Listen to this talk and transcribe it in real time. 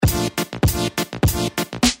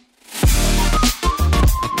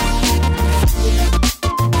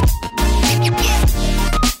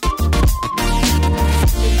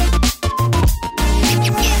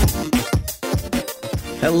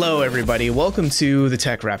everybody. Welcome to the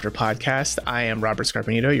Tech Raptor podcast. I am Robert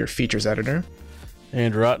Scarpanito, your features editor.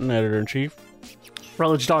 And Rotten, editor-in-chief.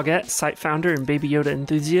 Rutledge Doggett, site founder and Baby Yoda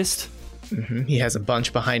enthusiast. He has a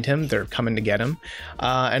bunch behind him. They're coming to get him.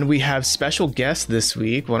 And we have special guest this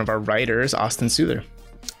week, one of our writers, Austin Souther.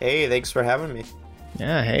 Hey, thanks for having me.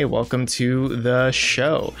 Yeah, hey, welcome to the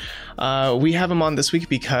show. We have him on this week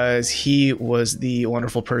because he was the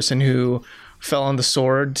wonderful person who fell on the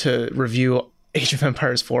sword to review Age of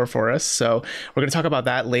Empires 4 for us. So we're going to talk about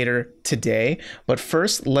that later today. But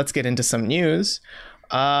first, let's get into some news.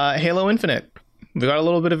 Halo Infinite. We got a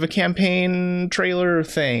little bit of a campaign trailer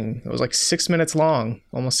thing. It was like 6 minutes long,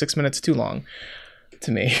 almost 6 minutes too long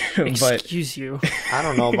to me. Excuse you. I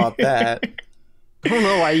don't know about that. I don't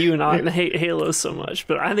know why you and I hate Halo so much,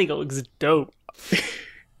 but I think it looks dope.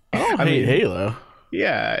 I hate Halo.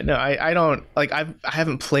 Yeah, no, I don't like. I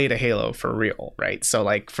haven't played a Halo for real, right? So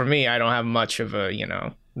like for me, I don't have much of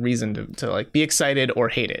a reason to like be excited or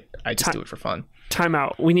hate it. I just do it for fun. Time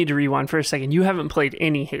out. We need to rewind for a second. You haven't played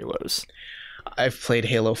any Halos. I've played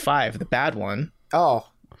Halo 5, the bad one. Oh,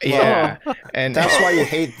 yeah, and that's why you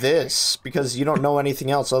hate this, because you don't know anything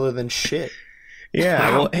else other than shit.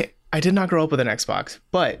 Yeah, well, hey, I did not grow up with an Xbox,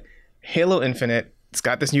 but Halo Infinite. It's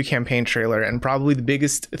got this new campaign trailer, and probably the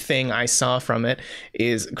biggest thing I saw from it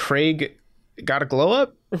is Craig got a glow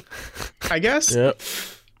up, I guess. Yep.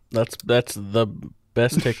 That's the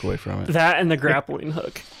best takeaway from it. That and the grappling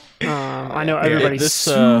hook. I know everybody's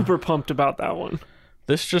super pumped about that one.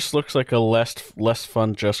 This just looks like a less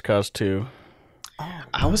fun Just Cause 2.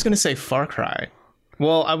 I was going to say Far Cry.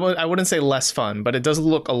 Well, I wouldn't say less fun, but it does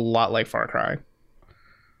look a lot like Far Cry.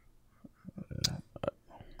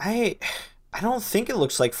 I don't think it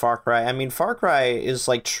looks like Far Cry. I mean, Far Cry is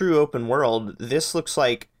like true open world. This looks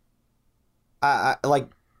like like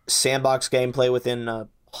sandbox gameplay within a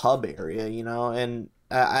hub area, and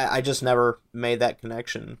I just never made that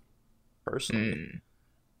connection personally.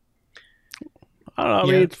 I don't know.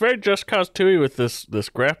 I mean, it's very Just Cause 2 with this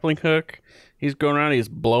grappling hook. He's going around, he's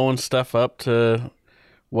blowing stuff up to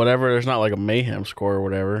whatever. There's not like a mayhem score or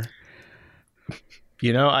whatever.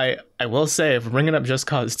 I will say, if we're bringing up Just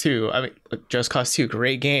Cause 2, I mean, Just Cause 2,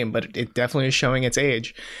 great game, but it definitely is showing its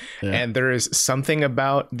age. Yeah. And there is something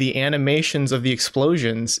about the animations of the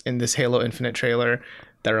explosions in this Halo Infinite trailer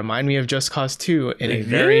that remind me of Just Cause 2 in a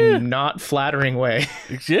very not flattering way.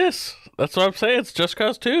 Yes, that's what I'm saying. It's Just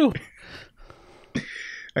Cause 2.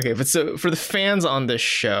 Okay, but so for the fans on this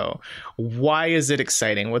show, why is it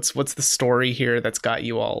exciting? What's the story here that's got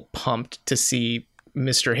you all pumped to see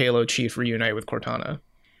Mr. Halo Chief reunite with Cortana?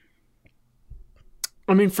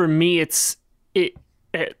 I mean, for me, at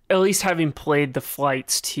least having played the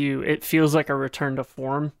flights too, it feels like a return to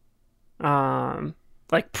form,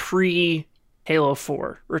 like pre Halo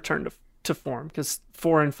 4 return to form, because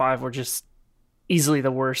 4 and 5 were just easily the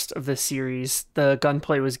worst of the series. The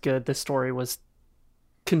gunplay was good, the story was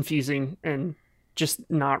confusing and just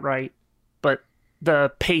not right, but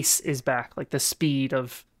the pace is back, like the speed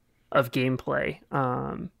of gameplay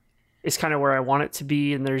is kind of where I want it to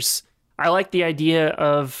be. And I like the idea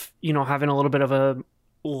of, having a little bit of a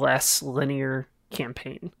less linear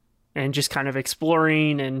campaign and just kind of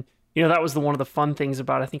exploring. And, that was one of the fun things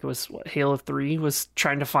about, I think it was Halo 3 was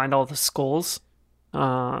trying to find all the skulls,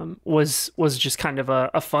 was just kind of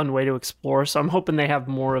a fun way to explore. So I'm hoping they have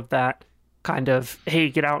more of that kind of, hey,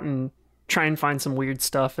 get out and try and find some weird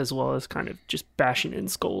stuff, as well as kind of just bashing in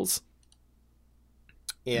skulls.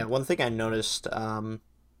 Yeah, one thing I noticed,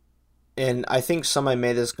 and I think somebody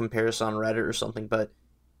made this comparison on Reddit or something, but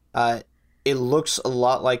it looks a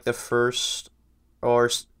lot like the first, or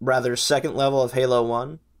rather second level of Halo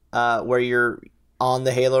 1, where you're on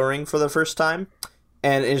the Halo ring for the first time,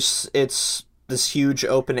 and it's this huge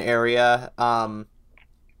open area,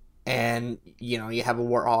 and you have a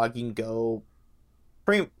Warthog. You can go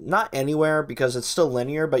not anywhere because it's still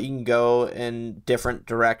linear, but you can go in different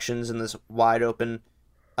directions in this wide open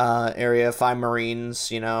area, find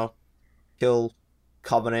Marines, kill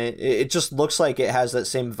Covenant. It just looks like it has that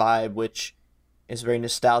same vibe, which is very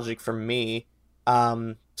nostalgic for me,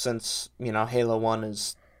 since Halo 1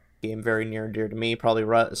 is a game very near and dear to me, probably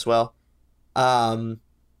Rut as well. And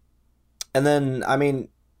then, I mean,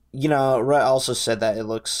 Rut also said that it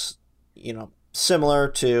looks, similar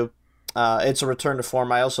to, it's a return to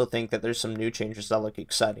form. I also think that there's some new changes that look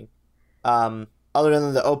exciting. Other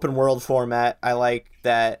than the open world format, I like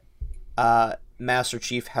that Master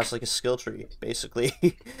Chief has like a skill tree, basically.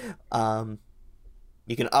 You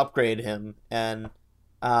can upgrade him and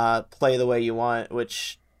play the way you want,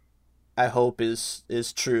 which I hope is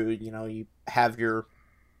true. You have your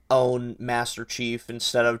own Master Chief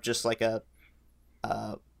instead of just like a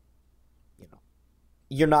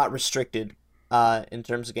you're not restricted in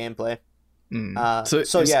terms of gameplay.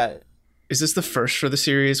 Is this the first for the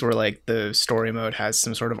series where like the story mode has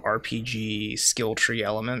some sort of RPG skill tree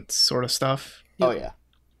element sort of stuff? Yep. Oh yeah,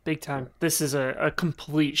 big time. This is a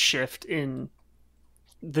complete shift in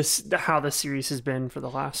how the series has been for the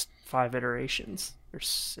last 5 iterations or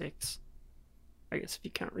 6, I guess, if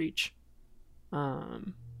you count Reach.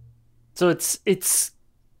 So it's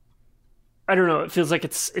I don't know, it feels like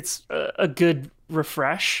it's a good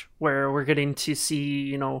refresh where we're getting to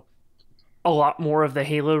see, a lot more of the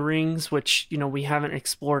Halo rings, which, we haven't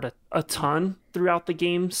explored a ton throughout the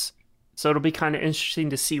games. So it'll be kind of interesting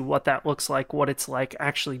to see what that looks like, what it's like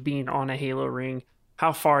actually being on a Halo ring,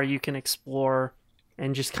 how far you can explore,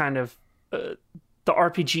 and just kind of the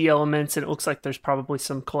RPG elements. And it looks like there's probably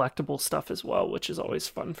some collectible stuff as well, which is always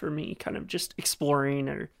fun for me, kind of just exploring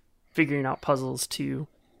or figuring out puzzles to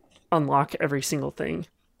unlock every single thing.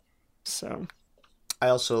 So I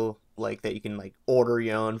also like that you can like order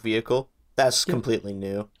your own vehicle. That's completely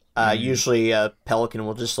new. Usually Pelican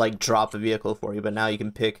will just like drop a vehicle for you, but now you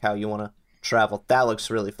can pick how you want to travel. That looks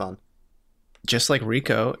really fun. Just like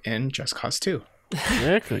Rico in Just Cause 2.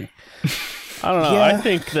 Exactly. I don't know. Yeah. I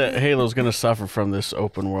think that Halo's going to suffer from this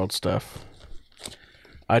open world stuff.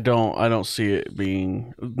 I don't see it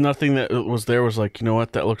being... Nothing that was there was like, you know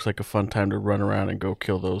what, that looks like a fun time to run around and go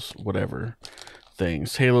kill those whatever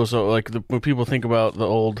things. Halo's like, when people think about the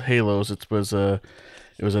old Halos, it was a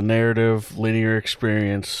narrative, linear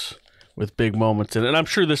experience with big moments in it. And I'm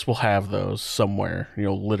sure this will have those somewhere,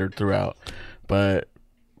 littered throughout. But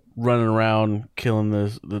running around killing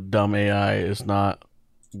the dumb AI is not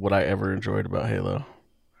what I ever enjoyed about Halo.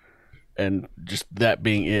 And just that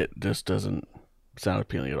being it just doesn't sound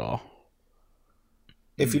appealing at all.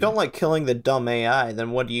 If you don't like killing the dumb AI,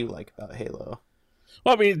 then what do you like about Halo?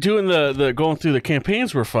 Well, I mean, doing the going through the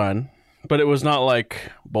campaigns were fun, but it was not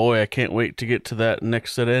like, boy, I can't wait to get to that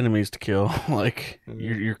next set of enemies to kill. Like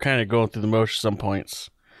you're kind of going through the motions some points.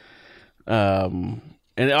 And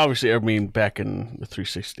obviously, I mean, back in the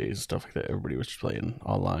 360 days and stuff like that, everybody was playing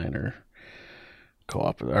online or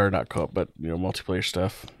co-op, or not co-op, but multiplayer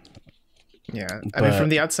stuff. Yeah, I mean, from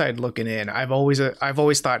the outside looking in, I've always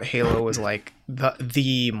thought Halo was like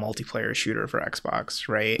the multiplayer shooter for Xbox,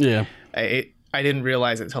 right? Yeah, I didn't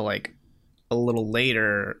realize it till like a little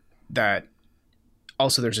later that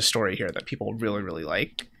also there's a story here that people really really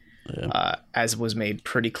like, as was made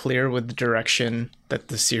pretty clear with the direction that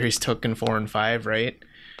the series took in 4 and 5, right?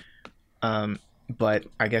 But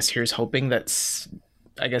I guess here's hoping that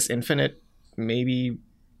Infinite maybe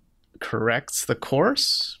corrects the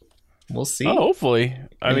course. We'll see. Oh, hopefully.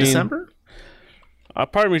 I mean, December?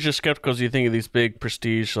 Part of me is just skeptical as you think of these big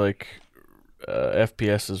prestige like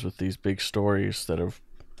FPSs with these big stories that have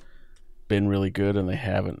been really good, and they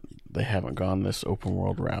haven't gone this open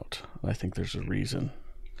world route. I think there's a reason.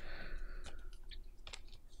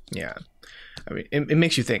 Yeah. I mean, it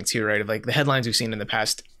makes you think too, right? Of like the headlines we've seen in the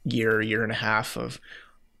past year and a half of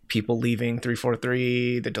people leaving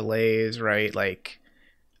 343, the delays, right? Like,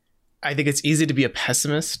 I think it's easy to be a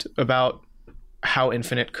pessimist about how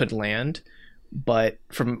Infinite could land, but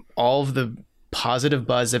from all of the positive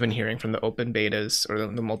buzz I've been hearing from the open betas or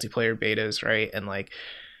the multiplayer betas, right? And like,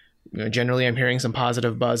 generally I'm hearing some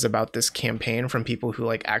positive buzz about this campaign from people who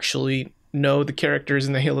like actually know the characters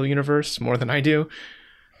in the Halo universe more than I do.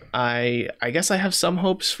 I guess I have some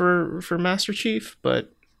hopes for Master Chief,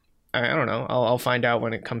 but I don't know. I'll find out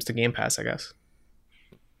when it comes to Game Pass, I guess.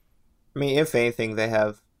 I mean, if anything, they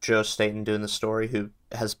have Joe Staten doing the story, who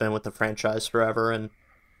has been with the franchise forever, and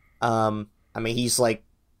I mean, he's like,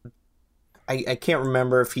 I can't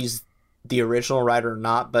remember if he's the original writer or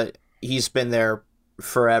not, but he's been there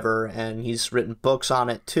forever, and he's written books on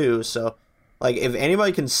it too. So, like, if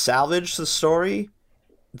anybody can salvage the story,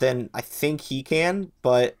 then I think he can.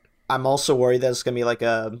 But I'm also worried that it's gonna be like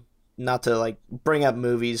not to like bring up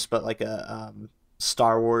movies, but like a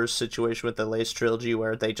Star Wars situation with the latest trilogy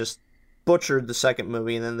where they just butchered the second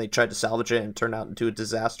movie and then they tried to salvage it and it turned out into a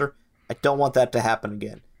disaster. I don't want that to happen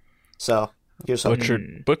again. So here's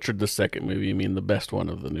something. Butchered the second movie. You mean the best one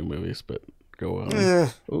of the new movies? But go on.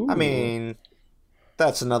 I mean,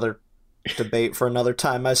 that's another debate for another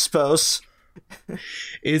time, I suppose.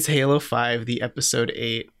 Is Halo 5 the episode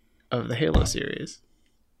 8 of the Halo series?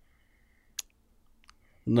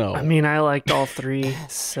 No. I mean, I liked all 3,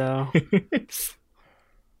 so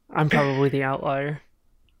I'm probably the outlier.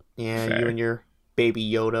 Yeah, Fair. You and your baby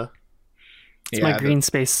Yoda. It's my green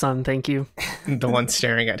space son, thank you. The one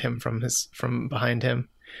staring at him from behind him.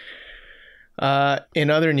 In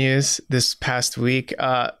other news, this past week,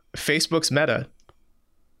 Facebook's Meta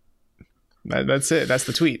That's it. That's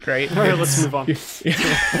the tweet, right? All right, let's move on.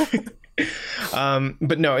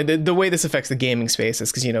 But no, the way this affects the gaming space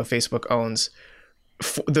is because, you know, Facebook owns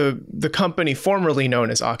the company formerly known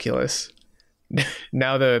as Oculus.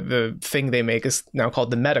 Now the thing they make is now called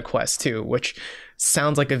the MetaQuest 2, which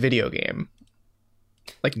sounds like a video game.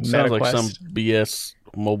 Like Sounds like MetaQuest. some BS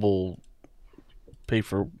mobile pay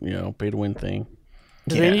to win thing.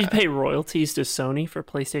 Do they need to pay royalties to Sony for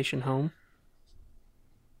PlayStation Home?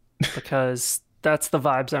 Because that's the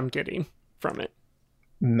vibes I'm getting from it.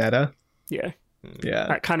 Meta. Yeah. Yeah.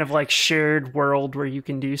 That kind of like shared world where you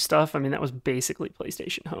can do stuff. I mean, that was basically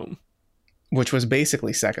PlayStation Home. Which was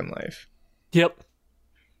basically Second Life. Yep.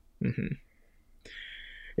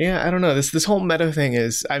 Yeah, I don't know. This whole meta thing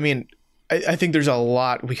is, I mean, I think there's a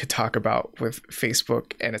lot we could talk about with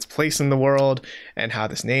Facebook and its place in the world, and how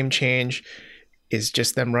this name change is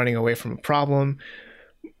just them running away from a problem.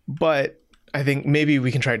 But I think maybe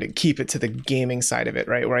we can try to keep it to the gaming side of it,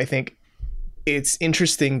 right? Where I think it's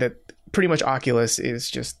interesting that pretty much Oculus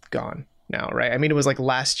is just gone now, right? I mean, it was like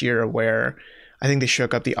last year where I think they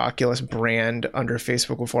shook up the Oculus brand under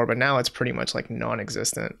Facebook before, but now it's pretty much like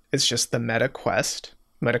non-existent. It's just the MetaQuest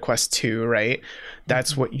 2, right?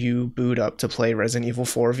 That's what you boot up to play Resident Evil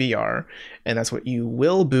 4 VR, and that's what you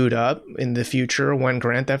will boot up in the future when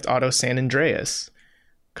Grand Theft Auto San Andreas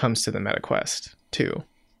comes to the MetaQuest 2.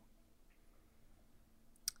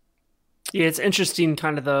 Yeah, it's interesting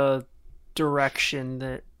kind of the direction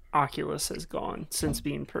that Oculus has gone since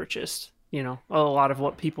being purchased. You know, a lot of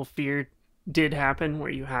what people feared did happen, where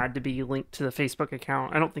you had to be linked to the Facebook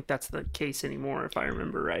account. I don't think that's the case anymore, if I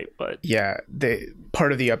remember right. But yeah,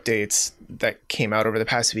 part of the updates that came out over the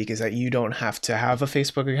past week is that you don't have to have a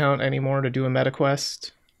Facebook account anymore to do a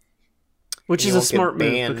MetaQuest. Which You is a won't get smart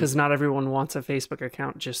move, banned. because not everyone wants a Facebook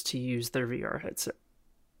account just to use their VR headset.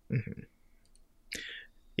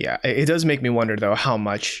 Yeah, it does make me wonder, though, how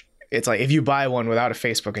much it's like if you buy one without a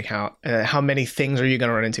Facebook account, how many things are you going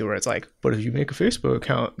to run into where it's like, but if you make a Facebook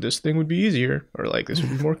account, this thing would be easier, or like this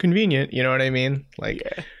would be more convenient. You know what I mean? Like,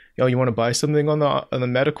 yo, you want to buy something on the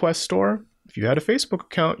MetaQuest store? If you had a Facebook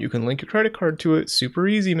account, you can link your credit card to it. Super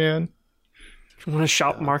easy, man. If you want to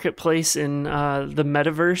shop marketplace in the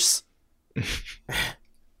metaverse,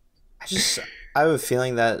 I have a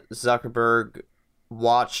feeling that Zuckerberg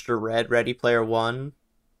watched or read Ready Player One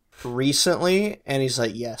recently, and he's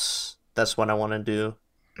like, yes, that's what I want to do.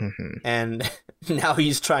 And now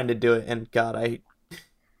he's trying to do it, and God, I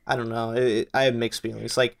don't know. I have mixed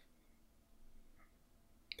feelings. Like,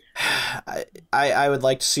 I would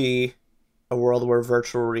like to see a world where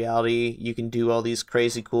virtual reality, you can do all these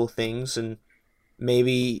crazy cool things, and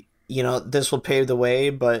maybe, you know, this will pave the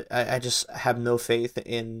way, but I just have no faith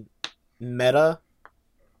in Meta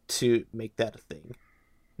to make that a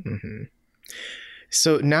thing.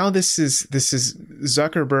 So now this is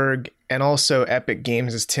Zuckerberg and also Epic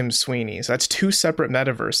Games is Tim Sweeney. So that's two separate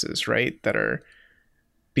metaverses, right? That are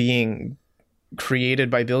being created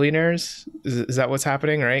by billionaires. Is that what's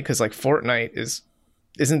happening, right? Because like Fortnite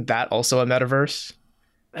isn't that also a metaverse?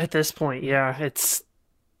 at this point, yeah,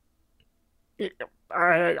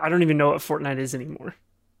 I don't even know what Fortnite is anymore.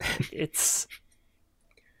 It's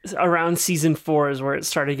around season 4 is where it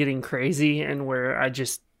started getting crazy, and where I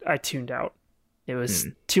tuned out. It was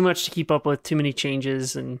too much to keep up with, too many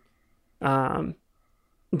changes, and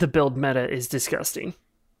the build meta is disgusting.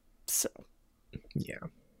 So yeah,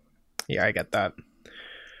 I get that.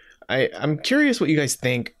 I'm curious what you guys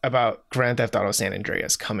think about Grand Theft Auto San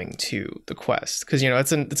Andreas coming to the Quest, because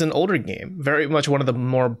it's an older game, very much one of the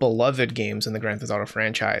more beloved games in the Grand Theft Auto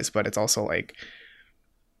franchise, but it's also like,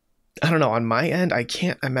 I don't know, on my end, I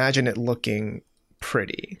can't imagine it looking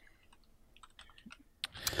pretty.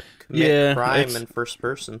 Commit crime in first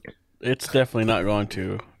person. It's definitely not going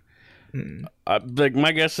to. Like,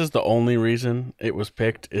 my guess is the only reason it was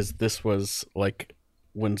picked is this was like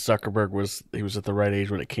when Zuckerberg was at the right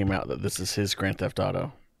age when it came out that this is his Grand Theft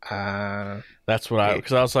Auto. That's what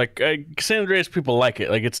because I was like, San Andreas people like it.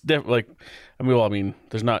 Like, it's like, I mean,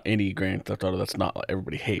 there's not any Grand Theft Auto that's not like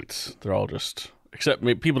everybody hates. They're all just, except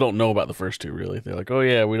people don't know about the first two really. They're like, oh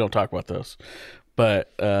yeah, we don't talk about those.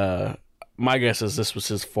 But my guess is this was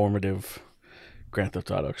his formative Grand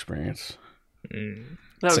Theft Auto experience.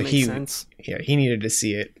 that would make sense. Yeah, he needed to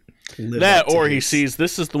see it. That, or he sees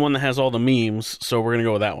this is the one that has all the memes, so we're gonna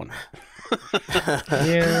go with that one.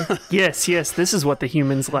 Yeah. Yes, this is what the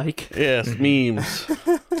humans like. Yes, memes.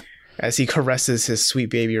 As he caresses his sweet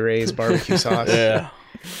baby Ray's barbecue sauce. Yeah.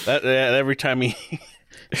 Every time he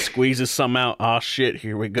squeezes some out, oh shit,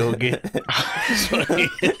 here we go again. And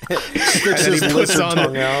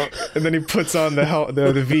then he puts on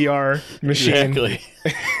the VR machine. Exactly.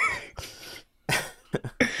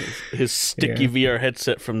 his sticky VR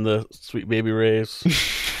headset from the Sweet Baby Rays.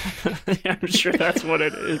 Yeah, I'm sure that's what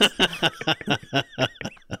it is.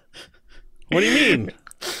 What do you mean?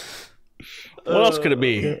 What else could it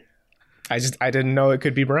be? I didn't know it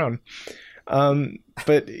could be brown.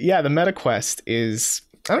 But yeah, the MetaQuest is,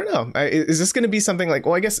 I don't know. Is this going to be something like,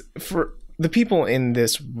 well, I guess for the people in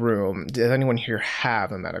this room, does anyone here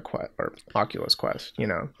have a MetaQuest or Oculus Quest, you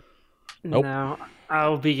know? Nope. No,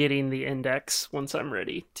 I'll be getting the Index once I'm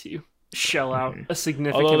ready to shell out a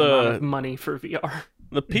significant Although amount of money for VR.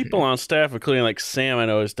 The people on staff, including like Sam, I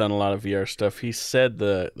know has done a lot of VR stuff. He said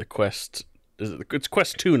the Quest, it's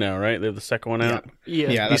Quest 2 now, right? They have the second one out.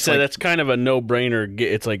 Yeah. He said that's kind of a no-brainer.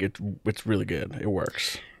 It's like it's really good. It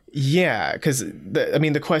works. Yeah, because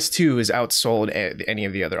the Quest 2 is outsold any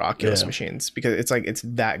of the other Oculus machines because it's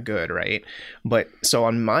that good, right? But so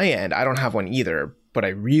on my end, I don't have one either, but I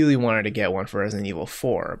really wanted to get one for Resident Evil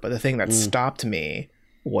 4. But the thing that stopped me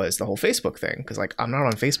was the whole Facebook thing, because like I'm not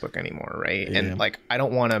on Facebook anymore, right? Yeah. And like I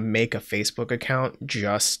don't want to make a Facebook account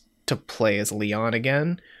just to play as Leon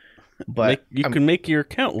again. But You can make your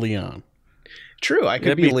account Leon. True, I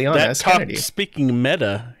could be Leon S. Kennedy. Speaking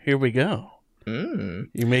meta, here we go. You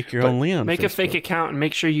make your own Leon. Make Facebook. a fake account and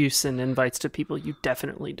make sure you send invites to people you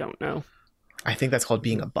definitely don't know. I think that's called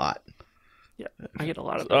being a bot. Yeah, I get a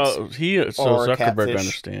lot of those. Oh, Or Zuckerberg catfish.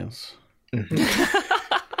 understands.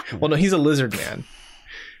 Well, no, he's a lizard man.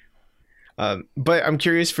 But I'm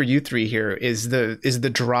curious for you three here, is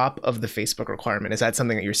the drop of the Facebook requirement, is that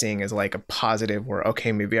something that you're seeing as like a positive where,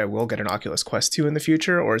 okay, maybe I will get an Oculus Quest 2 in the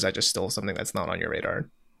future, or is that just still something that's not on your radar?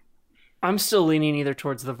 I'm still leaning either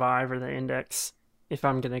towards the Vive or the Index if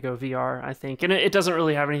I'm going to go VR, I think. And it doesn't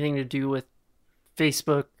really have anything to do with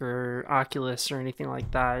Facebook or Oculus or anything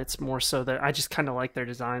like that. It's more so that I just kind of like their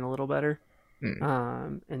design a little better.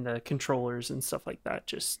 And the controllers and stuff like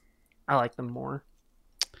that, I like them more.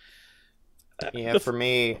 Yeah, for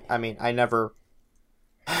me, I mean, I never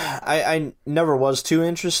was too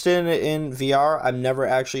interested in VR. I've never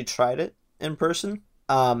actually tried it in person.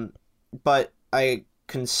 But I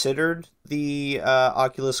considered the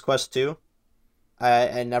Oculus Quest 2.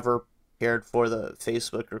 I never cared for the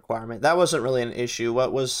Facebook requirement. That wasn't really an issue.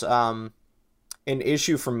 What was an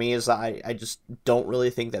issue for me is that I just don't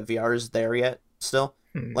really think that VR is there yet still.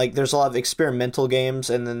 Like, there's a lot of experimental games,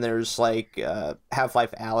 and then there's, like,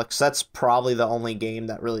 Half-Life Alyx. That's probably the only game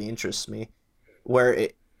that really interests me, where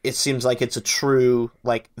it seems like it's a true,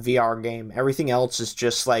 like, VR game. Everything else is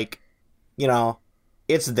just, like, you know,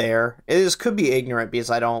 it's there. Could be ignorant because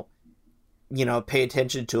I don't, pay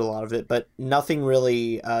attention to a lot of it, but nothing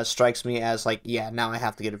really strikes me as, like, yeah, now I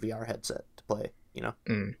have to get a VR headset to play,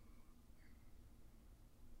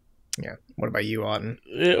 Yeah. What about you, Auden?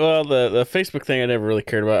 Well, the Facebook thing I never really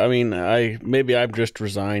cared about. I mean, maybe I'm just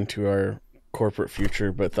resigned to our corporate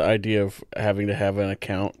future, but the idea of having to have an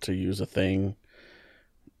account to use a thing,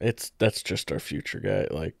 that's just our future, guy.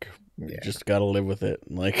 Like, you just got to live with it.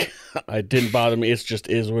 Like, it didn't bother me. It's just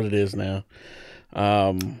is what it is now.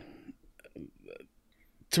 To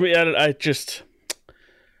me,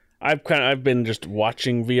 I've been just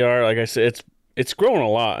watching VR. Like I said, it's grown a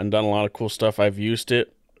lot and done a lot of cool stuff. I've used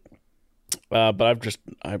it. But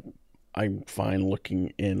I'm fine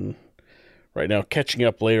looking in right now, catching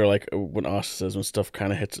up later, like when Austin says, when stuff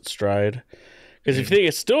kind of hits its stride. Because if you think,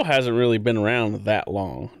 it still hasn't really been around that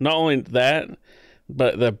long. Not only that,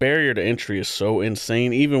 but the barrier to entry is so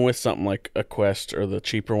insane, even with something like a Quest or the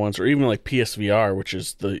cheaper ones, or even like PSVR, which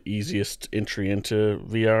is the easiest entry into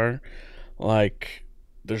VR. Like,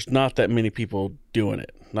 there's not that many people doing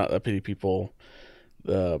it. Not that many people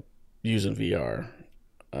using VR.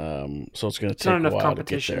 So it's going to take a while to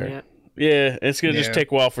get there. Yet. Yeah, it's going to just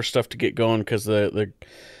take a while for stuff to get going because the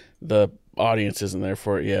audience isn't there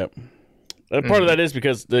for it yet. Part of that is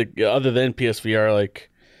because other than PSVR, like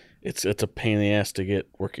it's a pain in the ass to get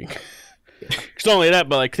working. It's not only that,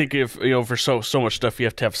 but like think if for so much stuff you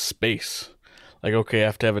have to have space. Like, okay, I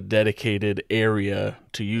have to have a dedicated area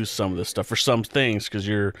to use some of this stuff for some things because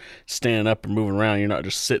you're standing up and moving around. You're not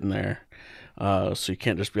just sitting there. So you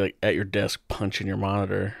can't just be like at your desk punching your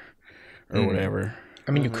monitor or whatever.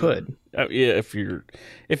 I mean, you could. Yeah, if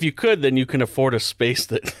you could, then you can afford a space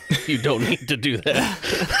that you don't need to do that.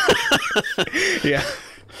 Yeah.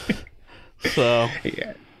 So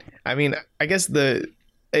yeah, I mean, I guess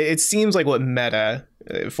it seems like what Meta,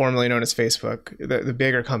 formerly known as Facebook, the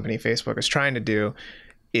bigger company Facebook, is trying to do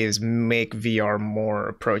is make VR more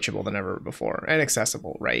approachable than ever before and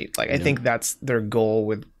accessible, right? Like, I think that's their goal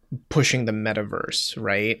with pushing the metaverse,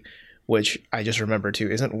 right? Which I just remember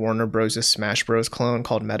too, isn't Warner Bros. Smash Bros. Clone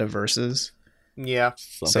called Metaverses? Yeah.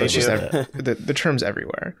 So it's just the term's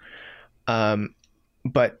everywhere.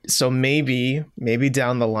 But so maybe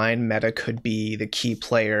down the line, Meta could be the key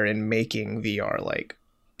player in making VR like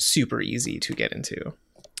super easy to get into.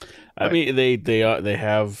 I mean, they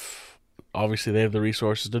have, obviously they have the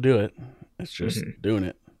resources to do it. It's just doing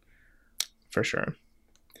it. For sure.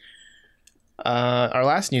 Our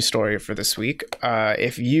last news story for this week.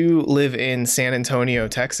 If you live in San Antonio,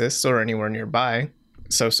 Texas, or anywhere nearby,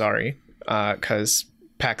 so sorry, because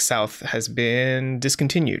PAX South has been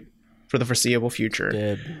discontinued for the foreseeable future.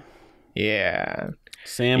 Dead. Yeah.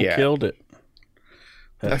 Sam killed it.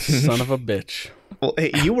 That son of a bitch. Well,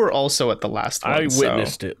 hey, you were also at the last one. I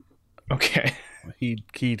witnessed it. Okay. He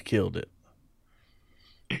killed it.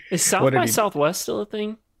 Is South by Southwest still a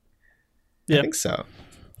thing? Yeah. I think so.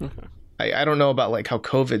 Okay. I don't know about like how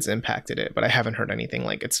COVID's impacted it, but I haven't heard anything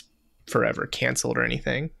like it's forever canceled or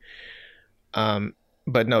anything.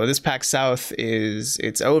 But no, this PAX South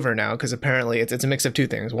it's over now because apparently it's a mix of two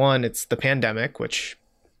things. One, it's the pandemic, which,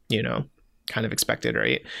 you know, kind of expected,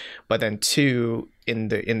 right? But then two, in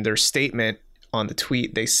their statement on the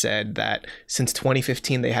tweet, they said that since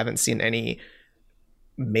 2015 they haven't seen any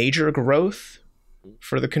major growth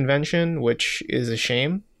for the convention, which is a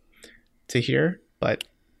shame to hear. But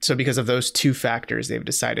so because of those two factors, they've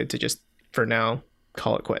decided to just, for now,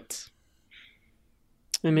 call it quits.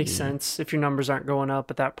 It makes sense. If your numbers aren't going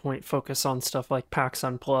up at that point, focus on stuff like PAX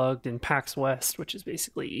Unplugged and PAX West, which is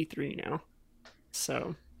basically E3 now.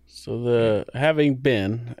 So having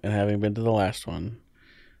been to the last one,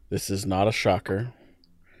 this is not a shocker.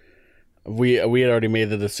 We had already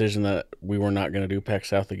made the decision that we were not going to do PAX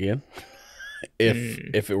South again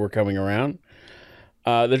if it were coming around.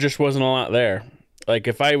 There just wasn't a lot there. Like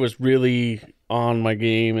if I was really on my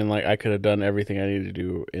game and like I could have done everything I needed to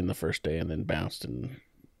do in the first day and then bounced and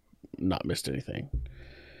not missed anything.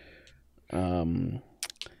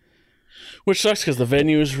 Which sucks because the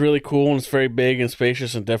venue is really cool and it's very big and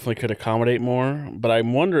spacious and definitely could accommodate more. But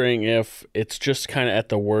I'm wondering if it's just kind of at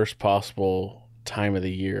the worst possible time of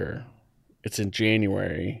the year. It's in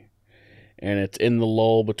January and it's in the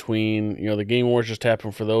lull between, you know, the Game Awards just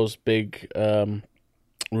happened for those big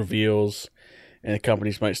reveals. And the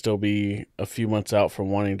companies might still be a few months out from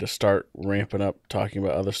wanting to start ramping up, talking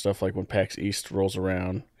about other stuff like when PAX East rolls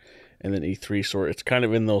around and then E3. So it's kind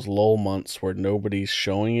of in those lull months where nobody's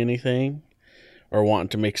showing anything or wanting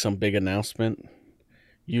to make some big announcement,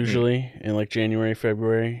 usually in like January,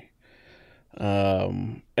 February.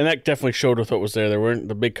 And that definitely showed with what was there.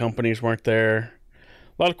 The big companies weren't there.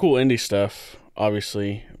 A lot of cool indie stuff,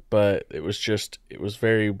 obviously, but it was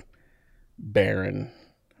very barren.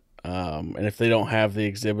 And if they don't have the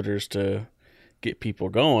exhibitors to get people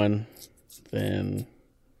going, then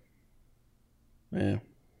yeah.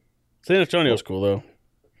 San Antonio's cool though.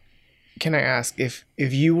 Can I ask if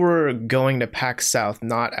you were going to PAX South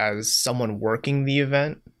not as someone working the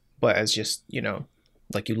event, but as just, you know,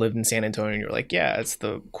 like you lived in San Antonio and you're like, yeah, it's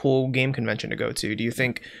the cool game convention to go to. Do you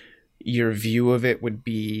think your view of it would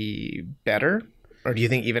be better? Or do you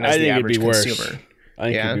think even as the average consumer? I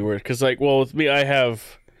think it'd be worse. Because like, well, with me, I have...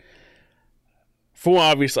 For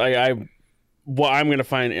obvious, I'm gonna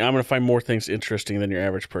find more things interesting than your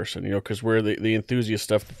average person, you know, because we're the enthusiast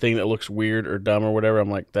stuff, the thing that looks weird or dumb or whatever.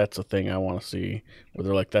 I'm like, that's a thing I want to see. Where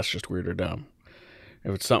they're like, that's just weird or dumb.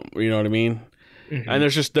 If it's something, you know what I mean. Mm-hmm. And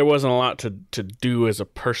there wasn't a lot to do as a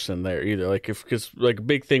person there either. Like because like a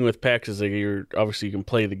big thing with PAX is like you can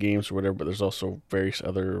play the games or whatever, but there's also various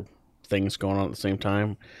other things going on at the same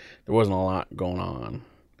time. There wasn't a lot going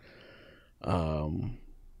on,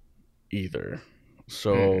 either.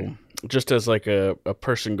 So just as like a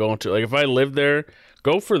person going to, like if I lived there,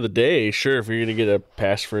 go for the day. Sure, if you're going to get a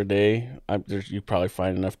pass for a day, you probably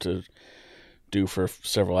find enough to do for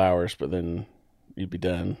several hours, but then you'd be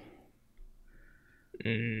done. But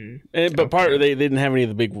they didn't have any of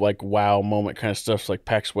the big like wow moment kind of stuff. So like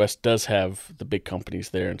PAX West does have the big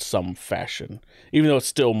companies there in some fashion, even though it's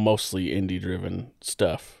still mostly indie driven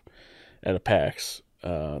stuff at a PAX.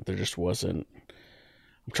 There just wasn't.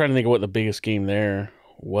 I'm trying to think of what the biggest game there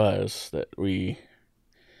was that I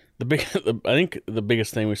think the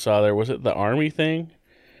biggest thing we saw there, was it the Army thing?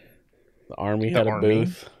 The Army had a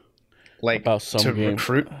booth. Like about some to game.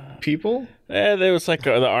 Recruit people? Yeah, there was like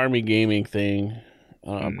the Army gaming thing.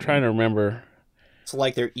 I'm trying to remember. It's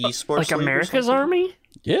like their esports, like America's Army.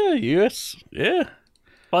 Yeah, U.S. Yeah.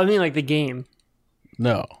 Well, I mean, like the game.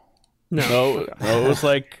 No. It was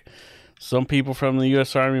like some people from the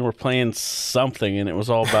U.S. Army were playing something, and it was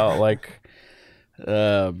all about like,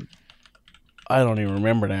 I don't even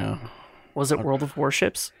remember now. Was it World of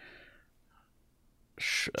Warships?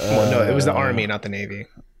 Well, no, it was the Army, not the Navy.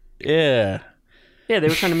 Yeah. Yeah, they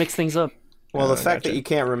were trying to mix things up. Well, the fact that you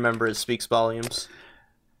can't remember it speaks volumes.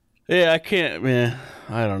 Yeah, I can't, man.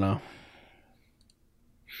 I don't know.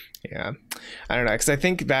 Yeah, I don't know, because I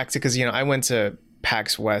think back to, because I went to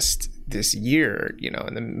PAX West this year,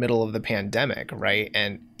 in the middle of the pandemic, right?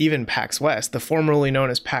 And even PAX West, the formerly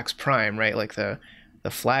known as PAX Prime, right, like the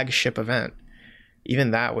flagship event,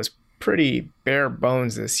 even that was pretty bare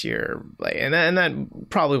bones this year. Like, and that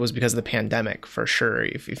probably was because of the pandemic, for sure.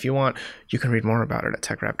 If you want, you can read more about it at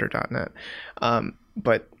techraptor.net.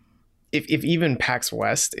 But if even PAX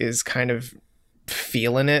West is kind of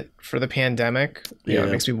feeling it for the pandemic, it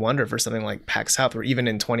makes me wonder for something like PAX South, or even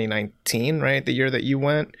in 2019, right, the year that you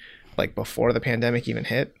went, like before the pandemic even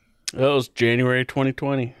hit. It was January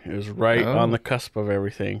 2020. It was right on the cusp of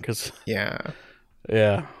everything. Cause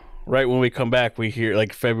right when we come back, we hear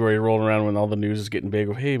like February rolling around when all the news is getting big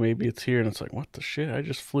of, hey, maybe it's here, and it's like, what the shit? I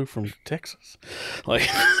just flew from Texas. Like,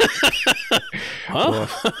 huh?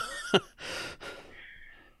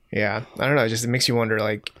 Yeah, I don't know. It makes you wonder,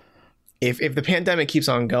 like, if the pandemic keeps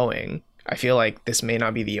on going, I feel like this may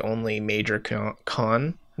not be the only major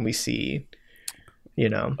con we see,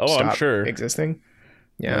 stop I'm sure existing.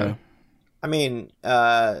 Yeah. I mean,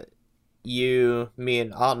 me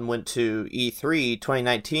and Auden went to E3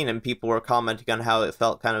 2019, and people were commenting on how it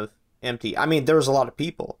felt kind of empty. I mean, there was a lot of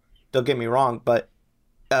people, don't get me wrong, but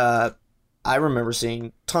I remember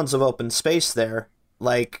seeing tons of open space there,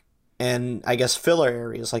 like, and I guess filler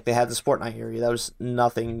areas, like they had the Sport Night area. That was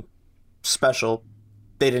nothing special.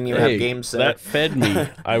 They didn't even have games there. That fed me.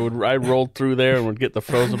 I rolled through there and would get the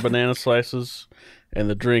frozen banana slices and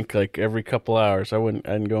the drink like every couple hours. I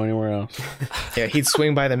didn't go anywhere else. Yeah, he'd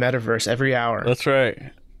swing by the metaverse every hour. That's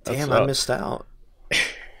right. Damn, I missed out.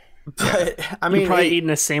 But I mean, you're probably eating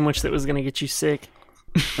a sandwich that was going to get you sick.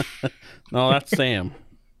 No, that's Sam.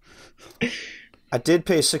 I did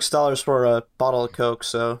pay $6 for a bottle of Coke,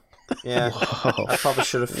 so yeah. Whoa. I probably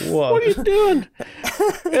should have. What are you doing?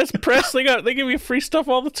 It's press. They give you free stuff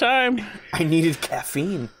all the time. I needed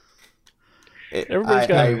caffeine. Everybody's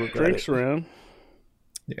got drinks around.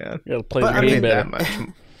 Yeah, you gotta play the game better. That much.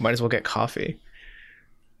 Might as well get coffee.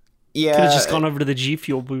 Yeah, could have just gone over to the G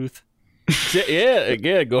Fuel booth.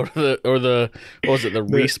 Yeah. Go to the what was it, the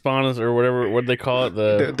Respawn or whatever? What did they call it?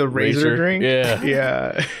 The razor drink.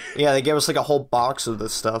 Yeah. They gave us like a whole box of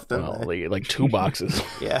this stuff. Didn't they? Like 2 boxes.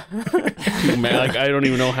 Yeah. Man, like I don't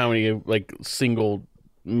even know how many like single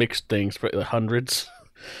mixed things, but hundreds.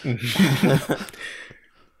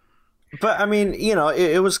 But I mean,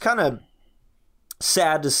 it was kind of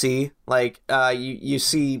sad to see. Like, you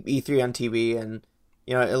see E3 on TV, and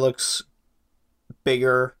it looks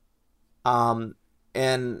bigger.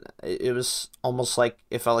 And it was almost like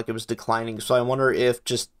it felt like it was declining. So I wonder if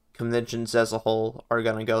just conventions as a whole are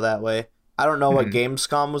gonna go that way. I don't know what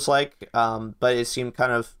Gamescom was like, but it seemed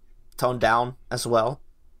kind of toned down as well,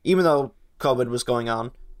 even though COVID was going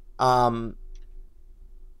on.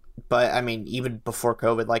 But I mean, even before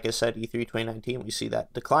COVID, like I said, E3 2019, we see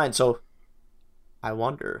that decline. So I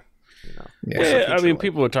wonder, Yeah, I mean,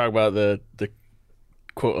 people would talk about the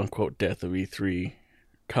quote unquote death of E3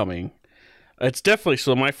 coming. It's definitely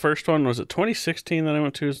so. My first one was it 2016 that I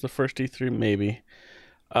went to is the first E3, maybe.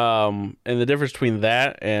 And the difference between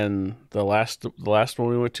that and the last one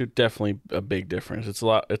we went to, definitely a big difference. It's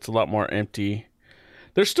a lot more empty.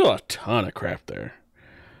 There's still a ton of crap there.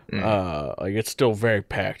 Like it's still very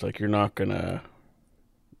packed. Like you're not gonna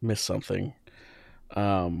miss something.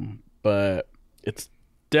 But it's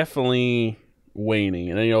definitely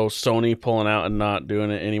waning. And Sony pulling out and not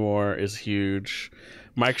doing it anymore is huge.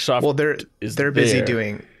 Microsoft, well, they're busy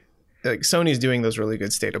doing, like, Sony's doing those really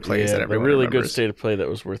good state of plays that everyone really remembers. good state of play that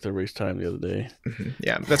was worth everybody's time the other day.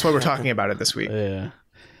 Yeah, that's why we're talking about it this week. Yeah,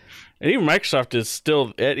 and even Microsoft is still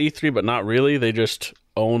at E3, but not really. They just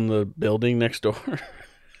own the building next door.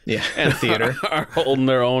 Yeah, and theater are holding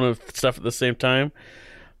their own stuff at the same time.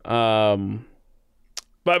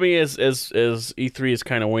 But I mean, as E3 is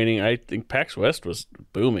kind of waning, I think PAX West was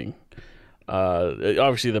booming.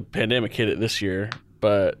 Obviously, the pandemic hit it this year,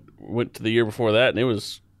 but went to the year before that, and it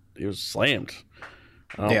was slammed.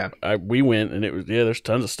 We went, and it was there's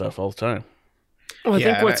tons of stuff all the time. Well, I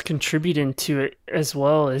think what's contributing to it as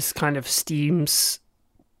well is kind of Steam's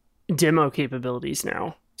demo capabilities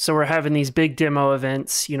now. So we're having these big demo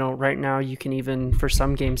events. Right now you can even, for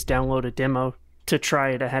some games, download a demo to try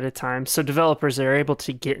it ahead of time. So developers are able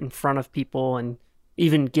to get in front of people and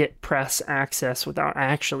even get press access without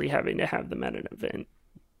actually having to have them at an event.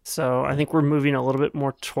 So I think we're moving a little bit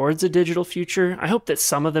more towards a digital future. I hope that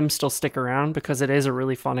some of them still stick around because it is a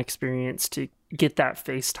really fun experience to get that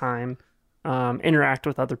FaceTime, interact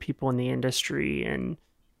with other people in the industry, and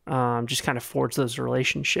just kind of forge those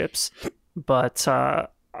relationships. But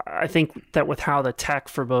I think that with how the tech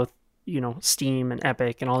for both, Steam and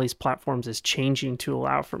Epic and all these platforms is changing to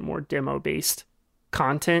allow for more demo based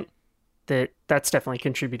content, that's definitely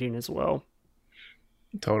contributing as well.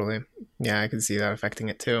 Totally. Yeah, I can see that affecting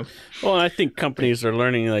it too. Well, I think companies are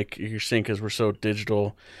learning, like you're saying, because we're so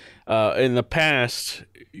digital. In the past,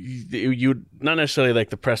 you not necessarily like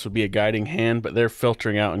the press would be a guiding hand, but they're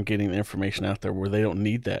filtering out and getting the information out there where they don't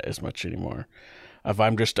need that as much anymore. If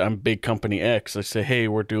I'm big company X, I say, hey,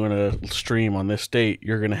 we're doing a stream on this date.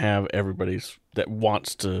 You're going to have everybody's that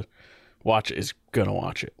wants to watch it is going to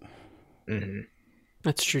watch it. Mm-hmm.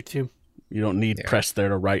 That's true too. You don't need press there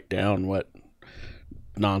to write down what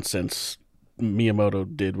nonsense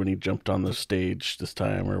Miyamoto did when he jumped on the stage this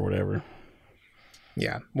time or whatever.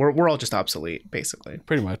 Yeah, we're all just obsolete, basically.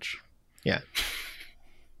 Pretty much. Yeah.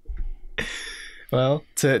 Well,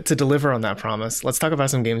 to deliver on that promise, let's talk about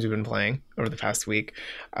some games we've been playing over the past week.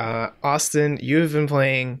 Austin, you have been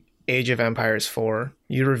playing Age of Empires 4.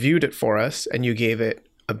 You reviewed it for us, and you gave it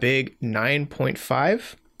a big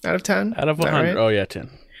 9.5 out of 10. Out of 100. Right? Oh, yeah, 10.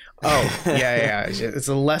 Oh, yeah. It's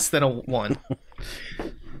a less than a 1.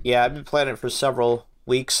 Yeah, I've been playing it for several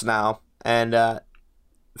weeks now, and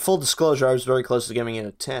full disclosure, I was very close to giving it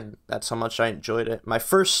a 10. That's how much I enjoyed it. My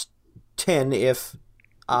first 10, if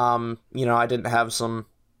I didn't have some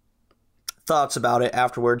thoughts about it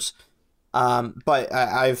afterwards, but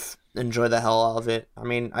I've enjoyed the hell out of it. I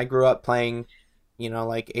mean, I grew up playing,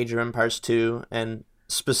 like Age of Empires 2, and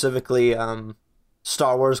specifically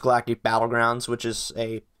Star Wars Galactic Battlegrounds, which is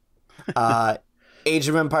a Age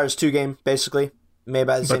of Empires 2 game, basically, made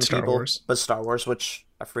by the same people, but Star Wars, which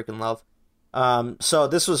I freaking love. So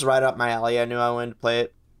this was right up my alley. I knew I wanted to play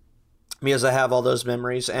it because I have all those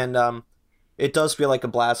memories, and it does feel like a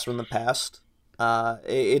blast from the past.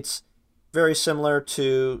 It's very similar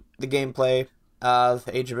to the gameplay of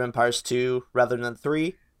Age of Empires 2 rather than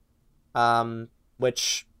 3,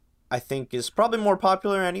 which I think is probably more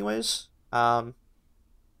popular anyways. And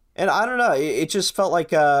I don't know, it just felt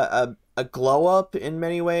like a glow up in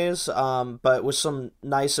many ways, but with some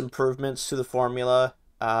nice improvements to the formula.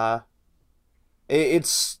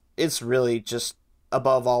 It's really just,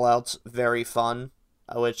 above all else, very fun,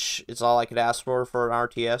 which is all I could ask for an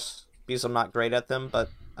RTS, because I'm not great at them, but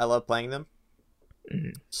I love playing them.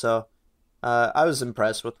 Mm-hmm. So I was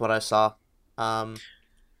impressed with what I saw.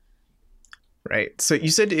 Right. So you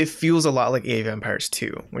said it feels a lot like Age of Empires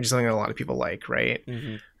 2, which is something that a lot of people like, right?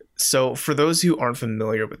 Mm-hmm. So for those who aren't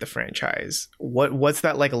familiar with the franchise, what's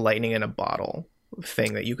that like lightning in a bottle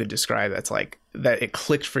thing that you could describe that's like that it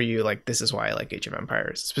clicked for you, like this is why I like Age of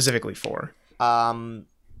Empires, specifically 4?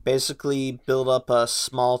 Basically build up a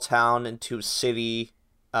small town into a city,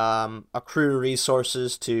 accrue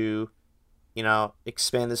resources to,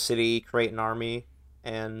 expand the city, create an army,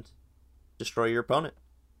 and destroy your opponent.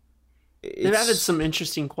 They've added some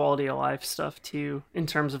interesting quality of life stuff too, in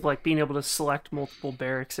terms of like being able to select multiple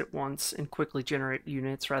barracks at once and quickly generate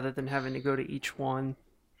units rather than having to go to each one.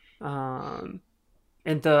 And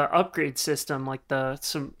the upgrade system, like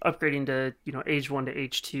some upgrading to Age 1 to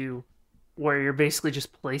Age 2, where you're basically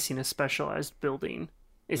just placing a specialized building,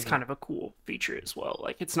 is kind of a cool feature as well.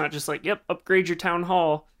 Like it's not just like, yep, upgrade your town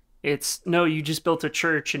hall. It's no, you just built a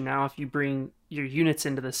church, and now if you bring your units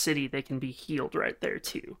into the city, they can be healed right there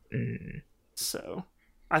too. Mm. So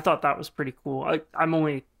I thought that was pretty cool. I'm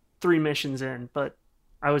only 3 missions in, but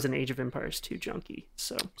I was an Age of Empires 2 junkie.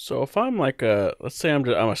 So if I'm like let's say I'm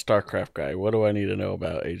a StarCraft guy, what do I need to know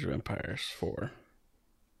about Age of Empires 4?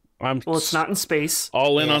 Well, it's not in space.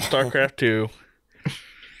 All in on StarCraft 2.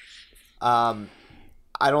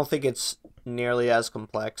 I don't think it's nearly as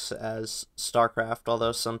complex as StarCraft,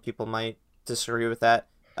 although some people might disagree with that.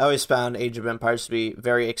 I always found Age of Empires to be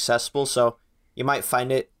very accessible, so you might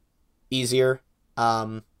find it easier.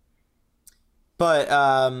 But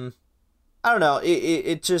I don't know.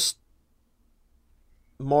 It just,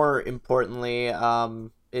 more importantly,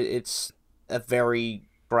 it's a very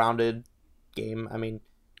grounded game. I mean,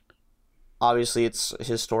 obviously it's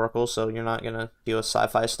historical, so you're not gonna deal with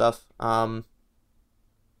sci-fi stuff.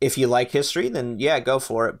 If you like history, then yeah, go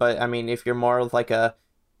for it. But I mean, if you're more of like a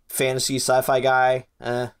fantasy sci-fi guy,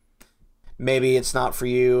 maybe it's not for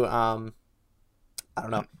you. I don't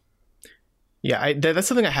know. Yeah, that's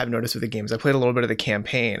something I have noticed with the games. I played a little bit of the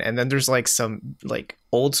campaign, and then there's like some like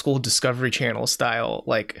old school Discovery Channel style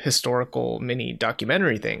like historical mini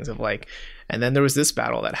documentary things of like, and then there was this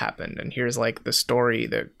battle that happened, and here's like the story,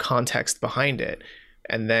 the context behind it.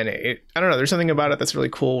 And then I don't know, there's something about it that's really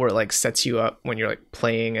cool where it like sets you up when you're like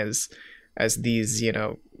playing as these,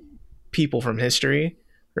 people from history.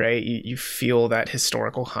 right? You feel that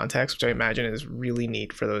historical context, which I imagine is really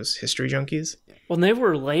neat for those history junkies. Well, they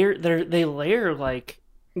were they layer like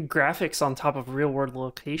graphics on top of real world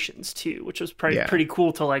locations too, which was pretty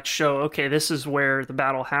cool to like show, okay, this is where the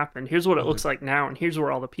battle happened. Here's what it looks like now, and here's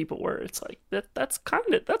where all the people were. It's like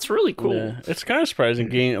that's really cool. Yeah, it's kind of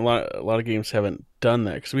surprising. A lot of games haven't done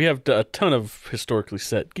that, because we have a ton of historically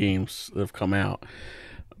set games that have come out.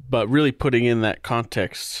 But really putting in that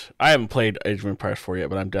context, I haven't played Age of Empires 4 yet,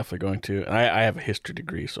 but I'm definitely going to. And I have a history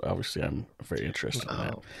degree, so obviously I'm very interested in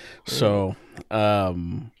that. So,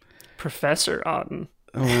 Professor Otten.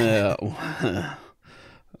 No.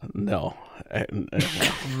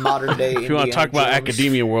 Modern day. If you want to talk about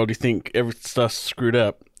academia world, you think every stuff's screwed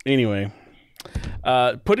up. Anyway,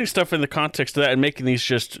 putting stuff in the context of that and making these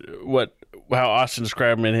just how Austin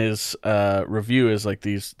described them in his review is like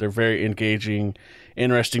these. They're very engaging,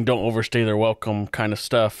 interesting, don't overstay their welcome kind of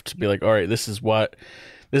stuff, to be like, all right, this is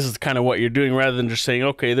kind of what you're doing, rather than just saying,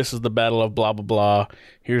 okay, this is the battle of blah blah blah,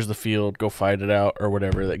 here's the field, go fight it out, or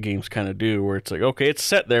whatever that games kind of do, where it's like, okay, it's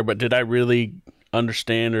set there, but did I really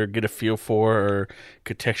understand or get a feel for or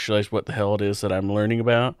contextualize what the hell it is that I'm learning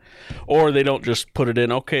about? Or they don't just put it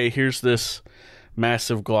in, okay, here's this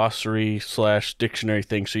massive glossary / dictionary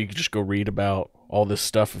thing, so you can just go read about all this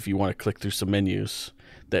stuff if you want to click through some menus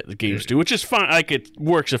that the games do, which is fine. Like, it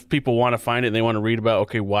works if people want to find it and they want to read about,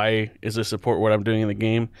 okay, why is this support what I'm doing in the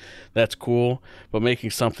game? That's cool. But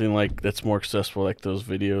making something like that's more accessible, like those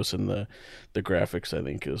videos and the graphics, I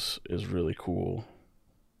think is really cool.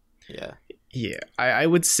 Yeah, I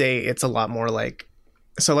would say it's a lot more like,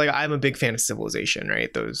 so like I'm a big fan of Civilization,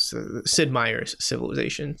 right? Those Sid Meier's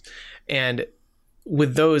Civilization, and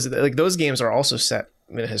with those, like, those games are also set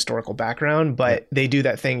in a historical background, but they do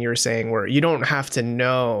that thing you're saying where you don't have to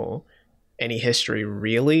know any history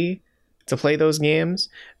really to play those games,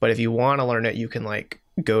 but if you want to learn it, you can like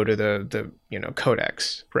go to the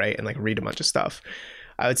codex, right, and like read a bunch of stuff.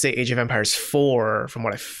 I would say Age of Empires 4, from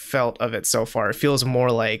what I felt of it so far, it feels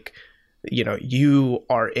more like, you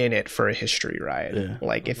are in it for a history ride. Yeah.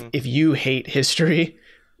 Like if you hate history,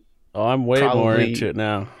 I'm way more into it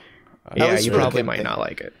now. Yeah, you probably might not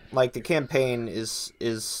like it. Like, the campaign is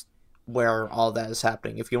where all that is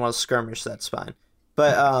happening. If you want to skirmish, that's fine.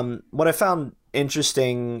 But what I found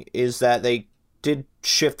interesting is that they did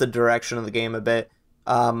shift the direction of the game a bit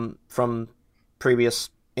from previous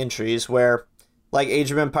entries, where, like,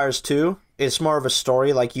 Age of Empires 2, it's more of a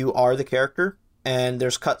story, like, you are the character, and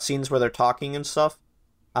there's cutscenes where they're talking and stuff.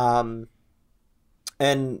 And,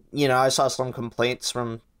 I saw some complaints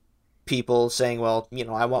from people saying, well,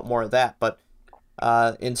 I want more of that, but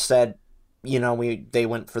instead, they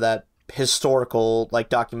went for that historical, like,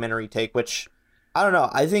 documentary take, which, I don't know,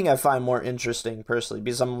 I think I find more interesting personally,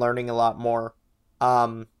 because I'm learning a lot more,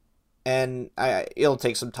 and it'll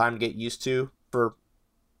take some time to get used to for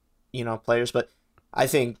players, but I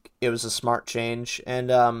think it was a smart change. And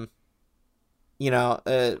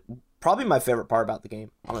probably my favorite part about the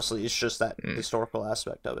game, honestly, is just that historical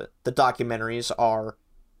aspect of it. The documentaries are,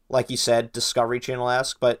 like you said, Discovery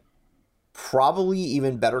Channel-esque, but probably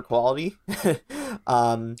even better quality.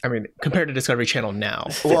 I mean, compared to Discovery Channel now.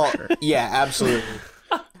 Well, yeah, absolutely.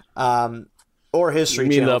 Or History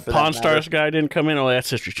Channel. You mean the Pawn Stars guy didn't come in? Oh, that's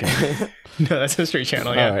History Channel. No, that's History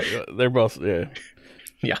Channel, yeah. All right. They're both, yeah.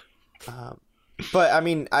 Yeah. But, I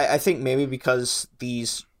mean, I think maybe because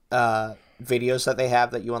these videos that they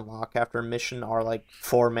have that you unlock after a mission are like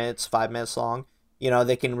 4 minutes, 5 minutes long,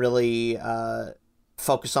 they can really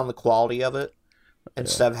focus on the quality of it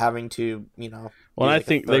instead of having to, Well, I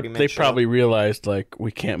think they probably realized, like,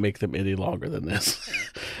 we can't make them any longer than this,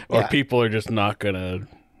 or people are just not gonna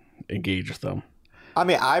engage with them. I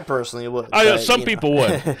mean, I personally would. Some people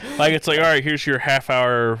would. Like, it's like, all right, here's your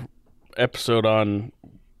half-hour episode on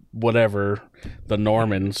whatever, the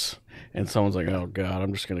Normans, and someone's like, oh god,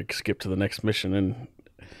 I'm just gonna skip to the next mission, and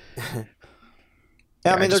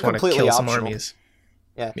I mean, they're completely optional.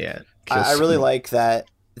 Yeah. I really like that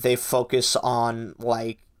they focus on,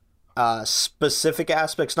 like, specific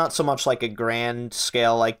aspects, not so much like a grand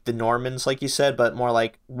scale like the Normans, like you said, but more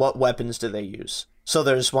like, what weapons do they use? So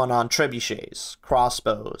there's one on trebuchets,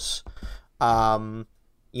 crossbows. One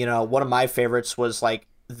of my favorites was like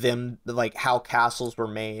how castles were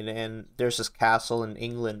made, and there's this castle in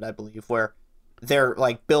England, I believe, where they're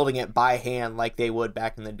like building it by hand like they would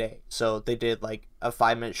back in the day. So they did like a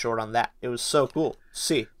 5-minute short on that. It was so cool.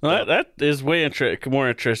 see. Well, that is way more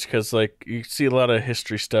interesting because, like, you see a lot of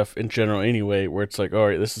history stuff in general anyway, where it's like, all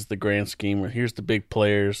right, this is the grand scheme, where here's the big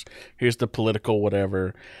players, here's the political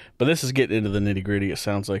whatever. But this is getting into the nitty gritty. It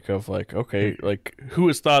sounds like of like, okay, like who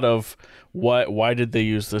has thought of why did they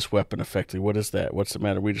use this weapon effectively? What is that? What's the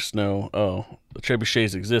matter? We just know, oh, the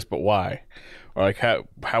trebuchets exist, but why? Or like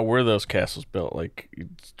how were those castles built? Like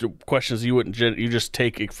questions you wouldn't you just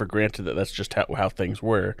take it for granted that that's just how things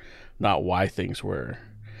were, not why things were.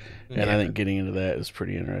 And I think getting into that is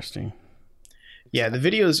pretty interesting. Yeah, the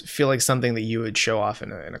videos feel like something that you would show off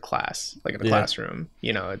in a class, like in a classroom.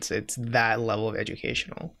 You know, it's that level of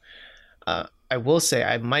educational. I will say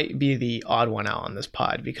I might be the odd one out on this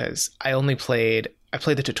pod because I played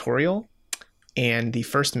the tutorial and the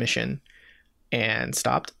first mission and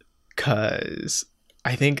stopped because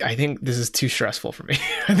I think this is too stressful for me.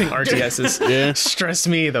 I think RTS is stressed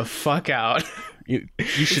me the fuck out. You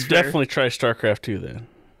should definitely try StarCraft 2 then.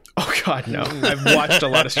 Oh God, no! I've watched a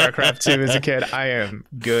lot of StarCraft 2 as a kid. I am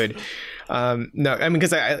good. No, I mean,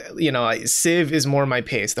 because Civ is more my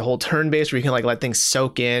pace. The whole turn-based where you can like let things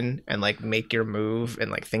soak in and like make your move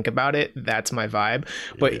and like think about it. That's my vibe.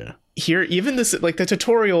 But here, even this, like the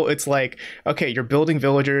tutorial, it's like, okay, you're building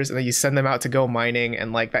villagers and then you send them out to go mining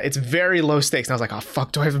and like that. It's very low stakes. And I was like, oh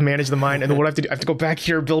fuck, do I have to manage the mine? And then what do I have to do? I have to go back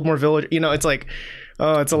here, build more village. You know, it's like,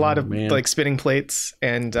 oh, it's a lot of like spinning plates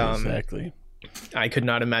and exactly. I could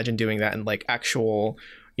not imagine doing that in like actual,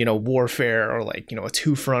 warfare or like, a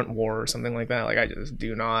 2-front war or something like that. Like I just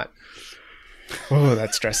do not. Oh,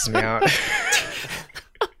 that stresses me out.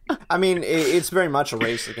 I mean, it's very much a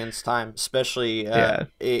race against time, especially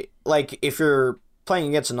like if you're playing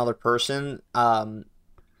against another person,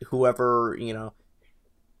 whoever,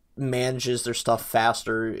 manages their stuff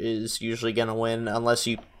faster is usually going to win unless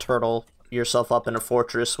you turtle yourself up in a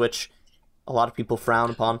fortress, which a lot of people frown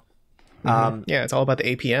upon. Yeah, it's all about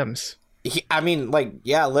the APMs. I mean, like,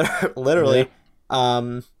 yeah, literally.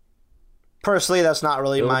 Yeah. Personally, that's not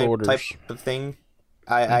really my type of thing.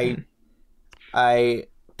 I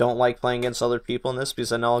don't like playing against other people in this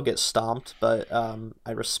because I know I'll get stomped, but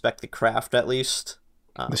I respect the craft at least.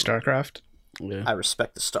 The StarCraft? Yeah. I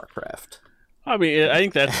respect the StarCraft. I mean, I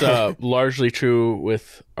think that's largely true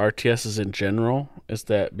with RTSs in general, is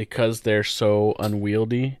that because they're so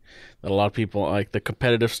unwieldy, that a lot of people, like the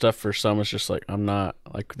competitive stuff for some is just like, I'm not,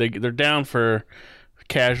 like they're down for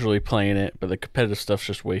casually playing it, but the competitive stuff's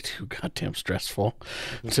just way too goddamn stressful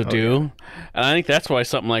to do. And I think that's why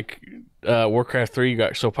something like Warcraft 3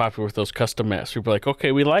 got so popular with those custom maps. People are like,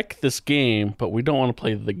 okay, we like this game, but we don't want to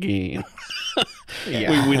play the game.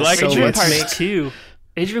 we like Age of Empires 2.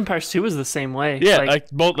 Age of Empires 2 was the same way. Yeah,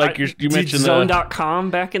 you mentioned Zone.com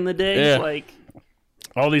back in the day. Yeah. Like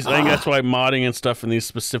all these, I think that's why modding and stuff and these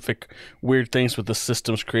specific weird things with the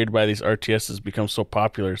systems created by these RTSs become so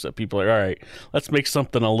popular, is that people are like, all right, let's make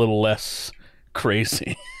something a little less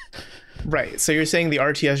crazy. Right. So you're saying the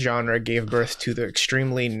RTS genre gave birth to the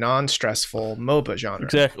extremely non-stressful MOBA genre.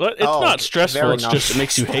 Exactly. It's not stressful. It's just it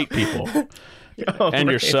makes you hate people and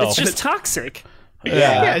yourself. It's just toxic.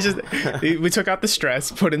 Yeah, it's just we took out the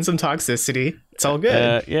stress, put in some toxicity. It's all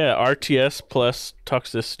good. RTS plus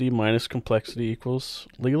toxicity minus complexity equals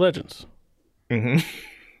League of Legends. Mm-hmm.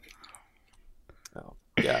 Oh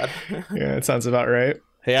God. Yeah, it sounds about right.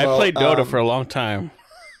 Hey, I played Dota for a long time.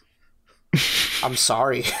 I'm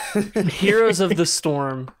sorry. Heroes of the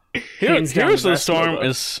Storm. Heroes of the Storm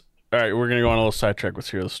is all right. We're gonna go on a little sidetrack with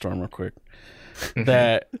Heroes of the Storm real quick.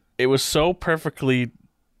 That it was so perfectly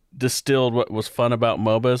distilled what was fun about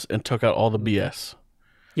MOBAs and took out all the BS.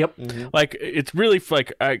 Yep. Mm-hmm. Like it's really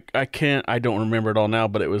like I don't remember it all now,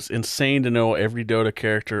 but it was insane to know every Dota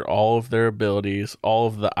character, all of their abilities, all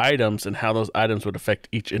of the items, and how those items would affect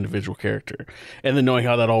each individual character, and then knowing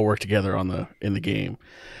how that all worked together in the game.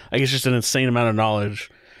 Like it's just an insane amount of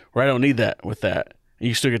knowledge where I don't need that with that. And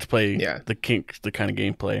you still get to play the kind of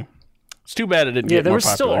gameplay. It's too bad it didn't get more popular. Yeah, there was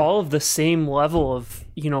still all of the same level of,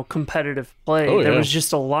 competitive play. There was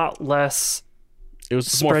just a lot less. It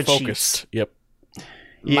was more focused. Yep.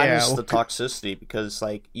 Minus the toxicity, because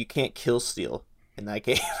like you can't kill steal in that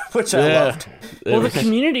game, which I loved. Well, the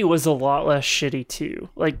community was a lot less shitty too.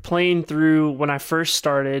 Like playing through when I first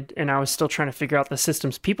started and I was still trying to figure out the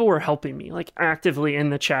systems, people were helping me like actively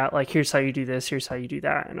in the chat, like here's how you do this, here's how you do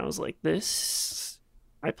that. And I was like,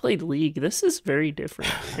 I played League. This is very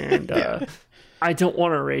different. And I don't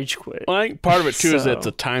want to rage quit. Well, I think part of it too is that it's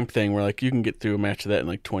a time thing where like you can get through a match of that in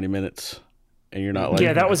like 20 minutes. And you're not like...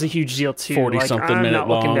 Yeah, that was a huge deal too. 40-something minute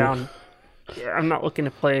long. I'm not looking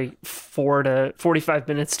to play 45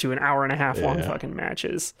 minutes to an hour and a half long fucking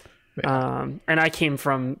matches. Yeah. And I came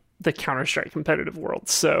from the Counter-Strike competitive world,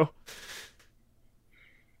 so...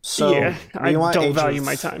 So yeah, I we want don't Age value of-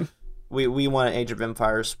 my time. We want Age of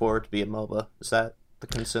Empires 4 to be a MOBA. Is that the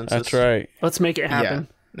consensus? That's right. Let's make it happen.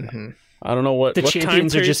 I don't know what The what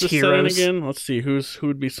champions time are just period is set in heroes. again. Let's see who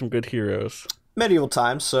would be some good heroes. Medieval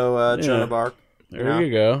times, so Joan Yeah. of Arc. There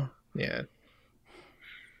you go. Yeah.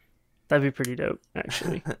 That'd be pretty dope,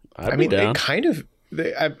 actually. I'd I be mean, down. it kind of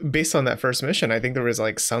based on that first mission, I think there was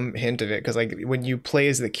like some hint of it because like when you play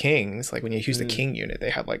as the kings, like when you use the king unit, they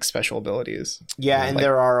have like special abilities. Yeah, and Like-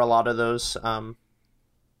 there are a lot of those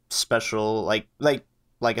special, like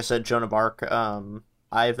I said, Joan of Arc,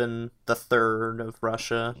 Ivan the Third of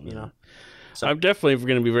Russia. You know, so I'm definitely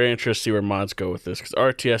going to be very interested to see where mods go with this because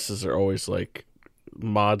RTSs are always like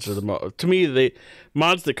mods are to me the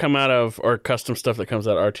mods that come out of or custom stuff that comes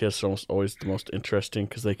out of RTS are almost always the most interesting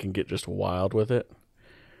because they can get just wild with it.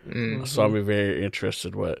 So I'll be very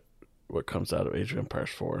interested what comes out of Age of Empires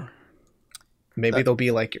 4. Maybe they'll be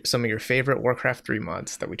like some of your favorite Warcraft 3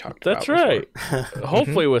 mods that we talked That's about. right.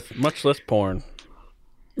 Hopefully with much less porn.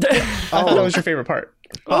 I thought that was your favorite part.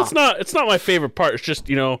 Well, it's not my favorite part. It's just,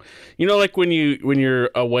 you know like when you're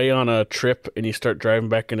away on a trip and you start driving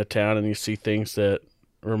back into town and you see things that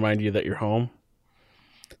remind you that you're home.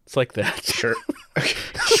 It's like that. Sure.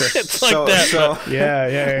 Sure. It's like that. So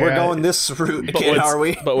Yeah. we're going this route but again, with, are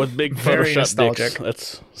we? But with big Very Photoshop nostalgic.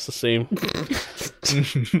 dicks. It's the same.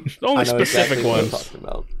 I Only know specific exactly what I'm ones. talking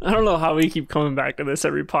about. I don't know how we keep coming back to this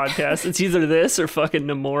every podcast. It's either this or fucking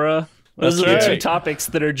Nomura. Those That's are the two right. topics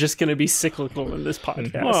that are just going to be cyclical in this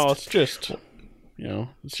podcast. Well, it's just,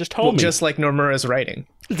 it's just Well, homey. just like Nomura's writing.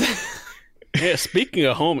 Yeah, speaking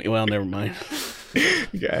of homey, well, never mind.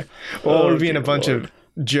 Yeah. Well, we're being dear a bunch Lord. of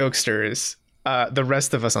jokesters. The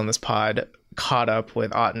rest of us on this pod caught up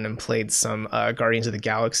with Otten and played some Guardians of the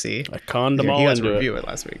Galaxy. I conned them You all guys into it. review it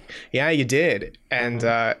last week. Yeah, you did. And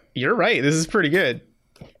you're right. This is pretty good.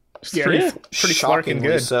 It's Yeah. pretty flarking Shockingly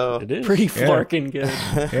good. so. It is. pretty flarking good.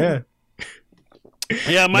 Yeah.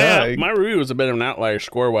 Yeah, No, my review was a bit of an outlier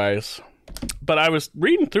score-wise. But I was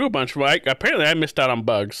reading through a bunch of apparently I missed out on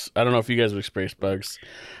bugs. I don't know if you guys have experienced bugs.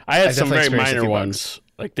 I had some definitely very experienced a minor few ones.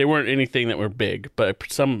 Like they weren't anything that were big, but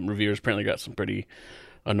some reviewers apparently got some pretty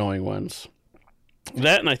annoying ones.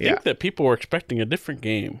 That and I think Yeah. that people were expecting a different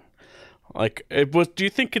game. Like it was. Do you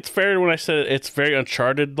think it's fair when I said it's very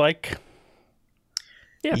Uncharted like?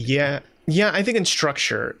 Yeah. Yeah, I think in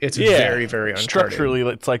structure, it's Yeah, very, very Uncharted. Structurally,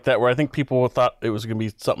 it's like that. Where I think people thought it was going to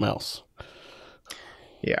be something else.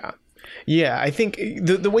 Yeah. Yeah, I think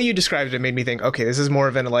the way you described it made me think, okay, this is more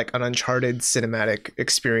of an Uncharted cinematic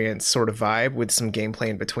experience sort of vibe with some gameplay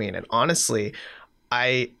in between. And honestly,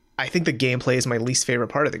 I think the gameplay is my least favorite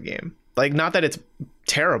part of the game. Like, not that it's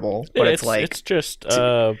terrible, but Yeah, it's like it's just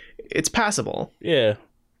it's passable. yeah.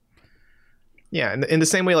 Yeah, and in the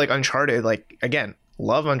same way, like Uncharted, like again,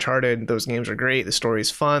 love Uncharted. Those games are great. The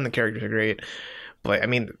story's fun. The characters are great. But I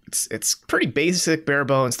mean, it's pretty basic, bare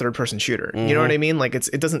bones third person shooter. You know what I mean? Like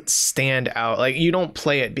it doesn't stand out. Like you don't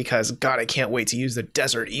play it because God, I can't wait to use the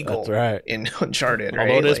Desert Eagle. That's right. In Uncharted, right?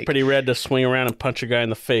 Although it is Like, pretty rad to swing around and punch a guy in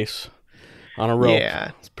the face on a rope.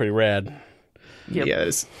 Yeah. It's pretty rad. Yep. Yeah,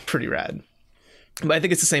 it's pretty rad. But I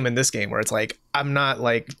think it's the same in this game where it's like I'm not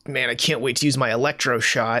like, man, I can't wait to use my electro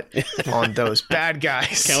shot on those bad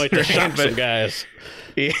guys. Can't wait to shock But- some guys.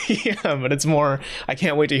 Yeah, but it's more I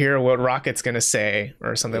can't wait to hear what Rocket's gonna say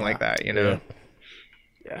or something like that, you know.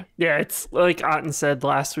 Yeah, it's like Otten said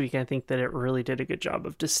last week. I think that it really did a good job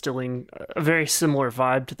of distilling a very similar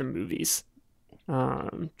vibe to the movies.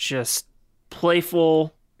 Just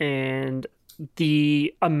playful, and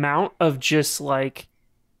the amount of just like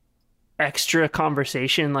extra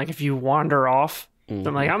conversation. Like if you wander off, I'm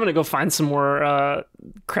like, I'm gonna go find some more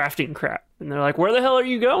crafting crap, and they're like, where the hell are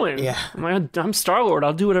you going? Yeah. I'm like, I'm Star-Lord.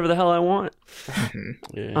 I'll do whatever the hell I want.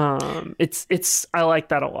 Yeah. It's I like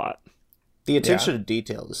that a lot. The attention to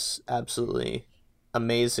detail is absolutely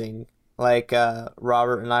amazing. Like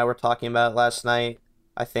Robert and I were talking about it last night.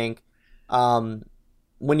 I think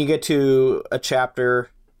when you get to a chapter,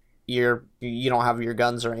 you don't have your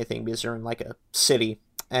guns or anything because you're in like a city,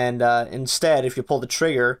 and instead, if you pull the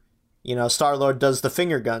trigger, Star-Lord does the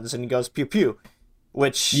finger guns and he goes pew pew,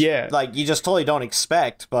 which like you just totally don't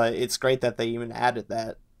expect, but it's great that they even added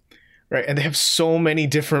that. Right, and they have so many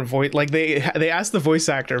different voice. Like they asked the voice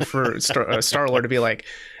actor for Star-Lord to be like,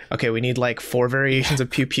 okay, we need like 4 variations of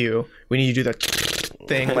pew pew. We need you to do the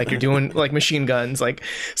thing like you're doing like machine guns. Like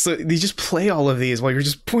so, they just play all of these while you're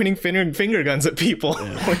just pointing finger guns at people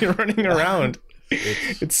when you're running around.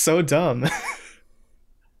 It's so dumb.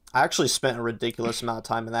 I actually spent a ridiculous amount of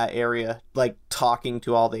time in that area, like talking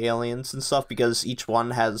to all the aliens and stuff, because each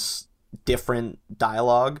one has different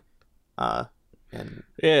dialogue. And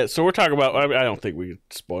Yeah, so we're talking about. I don't think we could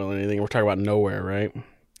spoil anything. We're talking about Nowhere, right?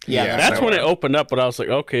 Yeah, That's so- when it opened up, but I was like,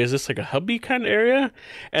 okay, is this like a hubby kind of area?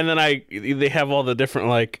 And then they have all the different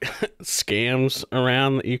like scams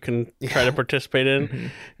around that you can try to participate in,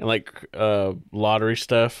 and like lottery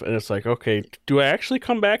stuff. And it's like, okay, do I actually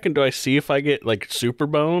come back and do I see if I get like super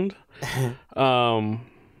boned?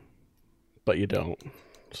 But you don't.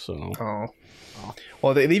 So Oh.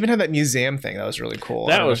 Well, they even had that museum thing that was really cool.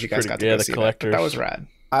 That I don't know was if you guys pretty- got to yeah, go the see collectors. That was rad.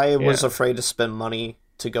 I was Yeah. afraid to spend money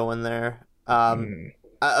to go in there.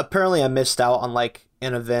 Apparently, I missed out on like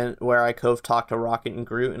an event where I could have talked to Rocket and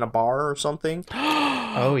Groot in a bar or something.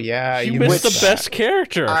 Oh yeah, you missed the best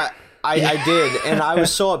character. I did, and I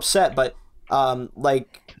was so upset. But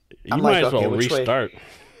like, you I'm might like, as well okay, which way? restart.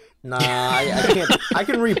 Nah, I can't. I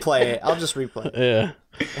can replay it. I'll just replay it.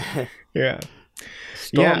 Yeah, Yeah.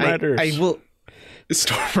 Storm Riders. I will.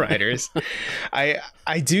 Storm Riders. I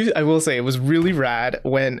will say it was really rad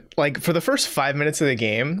when, like, for the first 5 minutes of the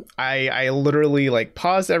game, I literally like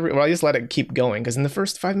paused I just let it keep going, because in the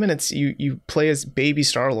first 5 minutes you play as baby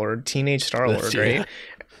Star-Lord, teenage Star-Lord, right? Yeah.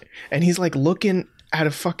 And he's like looking at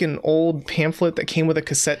a fucking old pamphlet that came with a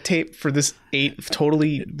cassette tape for this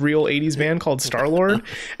totally real 80s band called Star-Lord.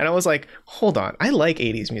 And I was like, hold on, I like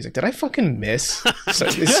 80s music. Did I fucking miss? So,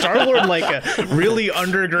 is Star-Lord like a really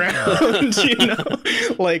underground,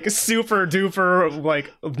 like super duper, like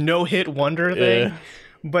no hit wonder thing? Yeah.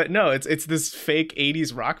 But no, it's this fake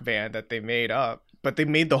 80s rock band that they made up. But they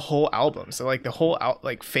made the whole album. So like the whole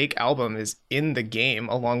fake album is in the game,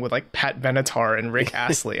 along with like Pat Benatar and Rick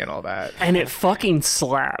Astley and all that. And it fucking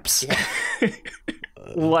slaps.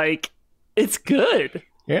 Like, it's good.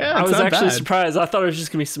 Yeah, I it's was not actually bad. surprised. I thought it was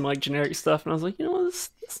just gonna be some like generic stuff, and I was like, you know what,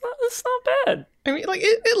 it's not bad. I mean, like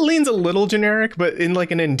it leans a little generic, but in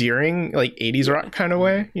like an endearing, like 80s rock kind of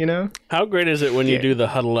way, you know? How great is it when you Yeah. do the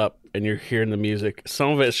huddle up and you're hearing the music? Some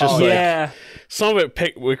of it's just like Yeah, some of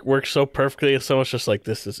it works so perfectly, and some of it's just like,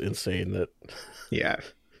 this is insane. That Yeah.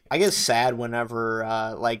 I get sad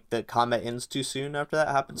whenever like the combat ends too soon after that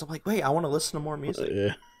happens. I'm like, wait, I want to listen to more music.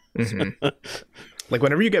 yeah. Like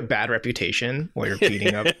whenever you get bad reputation while you're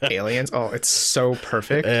beating up aliens, oh, it's so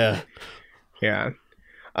perfect. Yeah. Yeah.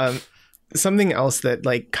 Something else that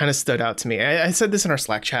like kind of stood out to me. I said this in our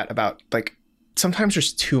Slack chat about like sometimes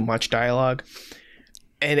there's too much dialogue,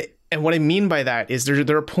 and what I mean by that is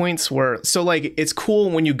there are points where, so like it's cool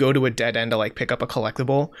when you go to a dead end to like pick up a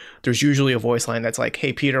collectible. There's usually a voice line that's like,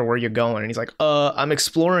 "Hey Peter, where you going?" And he's like, I'm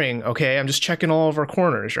exploring. Okay, I'm just checking all of our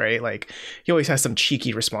corners, right?" Like he always has some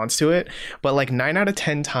cheeky response to it, but like 9 out of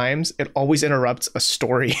 10 times it always interrupts a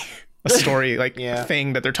story. A story like Yeah.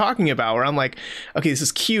 thing that they're talking about, where I'm like, okay, this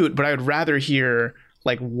is cute, but I would rather hear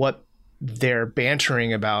like what they're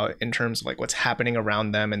bantering about in terms of like what's happening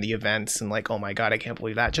around them and the events, and like, oh my god, I can't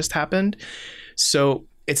believe that just happened. So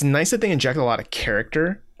it's nice that they inject a lot of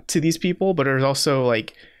character to these people, but there's also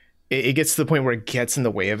like it gets to the point where it gets in the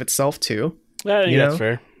way of itself too. I think You that's know?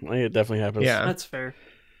 fair. I think it definitely happens. Yeah. that's fair.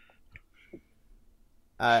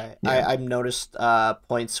 I've noticed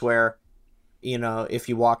points where, you know, if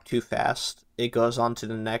you walk too fast, it goes on to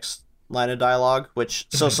the next line of dialogue, which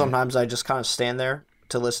so sometimes I just kind of stand there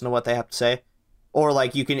to listen to what they have to say. Or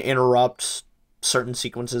like you can interrupt certain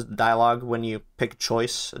sequences of dialogue when you pick a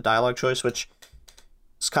dialogue choice, which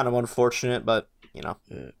is kind of unfortunate, but you know.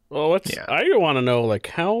 Well, Yeah. I want to know, like,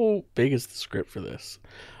 how big is the script for this?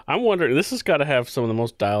 I'm wondering. This has got to have some of the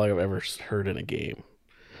most dialogue I've ever heard in a game.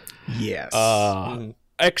 Yes.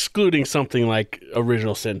 Excluding something like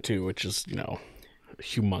Original Sin 2, which is, you know,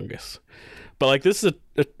 humongous. But like this is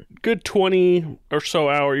a good 20 or so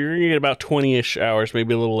hour. You're gonna get about 20-ish hours,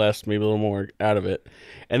 maybe a little less, maybe a little more out of it.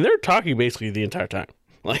 And they're talking basically the entire time.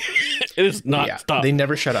 Like it is not yeah, stop. they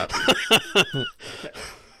never shut up.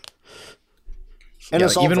 And Yeah,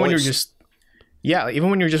 it's like, all even when you're voice. just even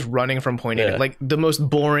when you're just running from point A Yeah. to like the most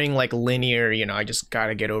boring, like linear, you know, I just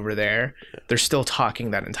gotta get over there. They're still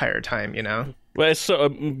talking that entire time, you know. But it's so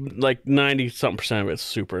like 90-something% of it's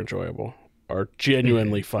super enjoyable or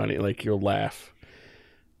genuinely funny. Like you'll laugh.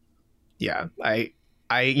 Yeah, I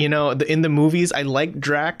you know, in the movies, I like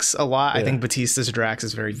Drax a lot. I Yeah. think Batista's Drax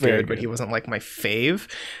is very, Very good, but good. he wasn't like my fave.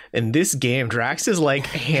 In this game, Drax is like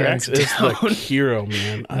hands Drax is down the hero,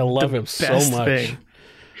 man. I love him so best much. thing.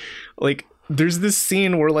 Like there's this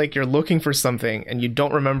scene where like you're looking for something and you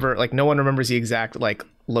don't remember, like no one remembers the exact like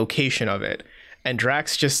location of it, and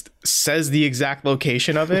Drax just says the exact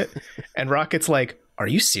location of it, and Rocket's like, "Are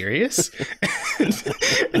you serious?"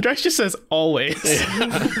 And Drax just says, "Always."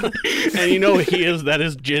 And you know that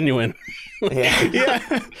is genuine. Yeah.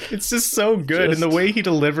 Yeah, it's just so good, and the way he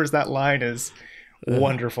delivers that line is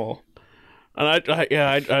wonderful. And I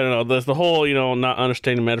don't know. There's the whole, not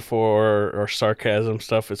understanding metaphor or sarcasm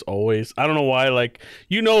stuff is always. I don't know why. Like,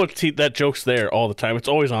 that joke's there all the time. It's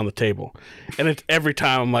always on the table, and it's every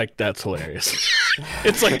time I'm like, that's hilarious.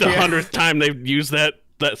 It's like the 100th time they've used that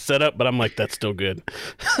setup, but I'm like, that's still good.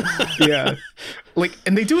 Yeah, like,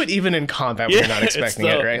 and they do it even in combat when you're not expecting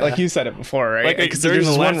it, right? Like you said it before, right? Like during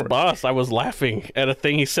the last boss, I was laughing at a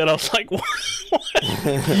thing he said. I was like, what?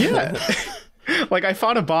 Yeah. Like, I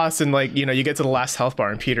fought a boss and, like, you get to the last health bar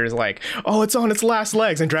and Peter's like, oh, it's on its last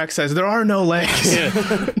legs. And Drax says, there are no legs. Yeah.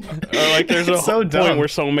 Or like there's a whole point where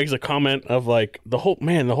someone makes a comment of like, the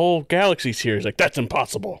whole galaxy's here. He's like, that's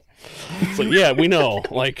impossible. It's like, yeah, we know.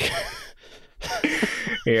 Like,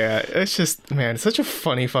 yeah, it's just, man, it's such a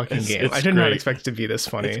funny fucking game. I did not expect it to be this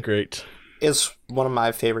funny. It's great. It's one of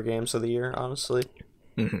my favorite games of the year, honestly.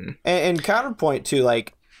 And counterpoint to,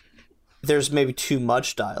 like, there's maybe too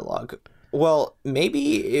much dialogue. Well,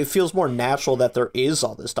 maybe it feels more natural that there is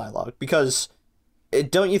all this dialogue, because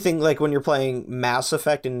don't you think, like, when you're playing Mass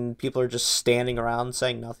Effect and people are just standing around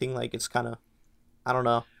saying nothing, like, it's kind of, I don't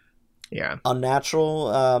know, unnatural.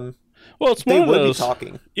 Well, it's one of those. Be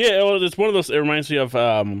talking. Yeah, well, it's one of those. It reminds me of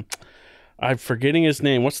I'm forgetting his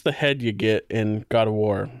name. What's the head you get in God of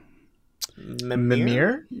War?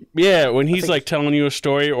 Mimir? Yeah, when he's like telling you a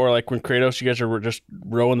story, or like when Kratos, you guys are just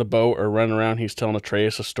rowing the boat or running around, he's telling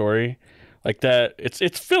Atreus a story. Like that, it's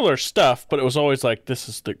filler stuff, but it was always like,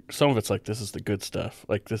 some of it's like, this is the good stuff.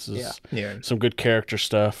 Like, this is some good character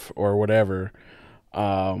stuff or whatever.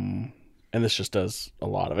 And this just does a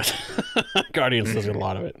lot of it. Guardians does a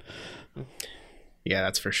lot of it. Yeah,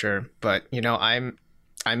 that's for sure. But, I'm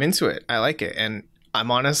into it. I like it. And I'm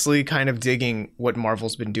honestly kind of digging what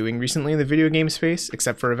Marvel's been doing recently in the video game space,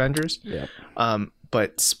 except for Avengers. Yeah.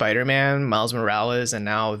 But Spider-Man, Miles Morales, and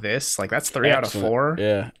now this, like, that's 3 out of 4.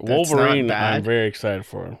 Yeah. Wolverine, I'm very excited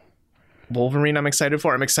for. Wolverine, I'm excited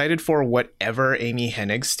for. I'm excited for whatever Amy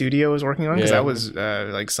Hennig's studio is working on, because that was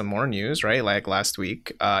like some more news, right? Like last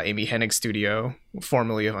week, Amy Hennig's studio,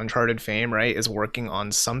 formerly of Uncharted fame, right, is working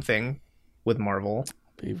on something with Marvel.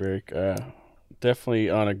 Be very definitely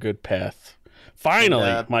on a good path.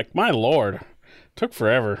 Finally, my lord, took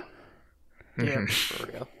forever. Yeah, for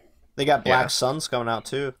real. They got Black Suns coming out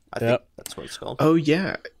too. I think that's what it's called. Oh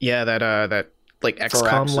yeah, that like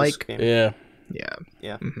XCOM like. Yeah.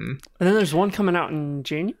 Mm-hmm. And then there's one coming out in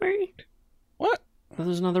January. What?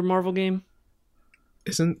 There's another Marvel game.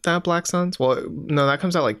 Isn't that Black Suns? Well, no, that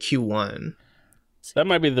comes out like Q1. That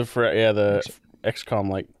might be the XCOM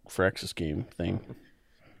like Firaxis game thing.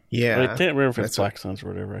 Yeah, but I can't remember if it's Black Suns or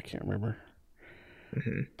whatever. I can't remember.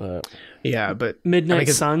 Mm-hmm. But Midnight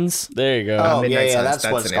Suns. There you go. Oh, Midnight Suns, that's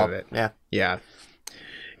what it's called.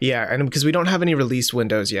 Yeah, and because we don't have any release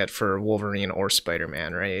windows yet for Wolverine or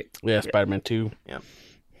Spider-Man, right? Yeah, Spider-Man 2.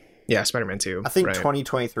 Yeah, Spider-Man 2. I think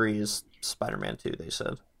 2023 is Spider-Man 2, they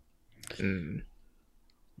said.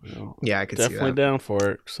 Yeah, I could see that. Definitely down for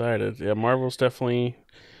it. Excited. Yeah, Marvel's definitely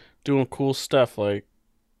doing cool stuff. Like,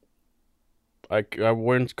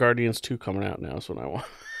 when's Guardians 2 coming out now is what I want.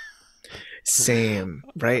 Same,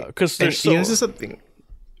 right? Because there's something.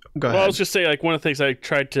 Go ahead. Well, I was just saying, like, one of the things I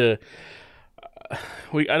tried to...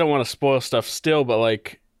 I don't want to spoil stuff still, but,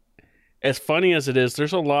 like, as funny as it is,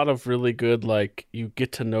 there's a lot of really good, like, you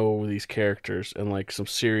get to know these characters and, like, some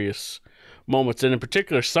serious moments. And in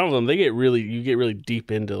particular, some of them, you get really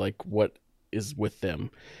deep into, like, what is with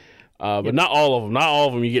them. But not all of them. Not all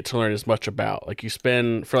of them you get to learn as much about. Like, you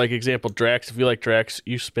spend, for, like, example, Drax, if you like Drax,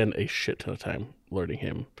 you spend a shit ton of time learning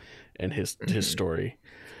him and his story.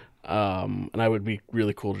 And I would be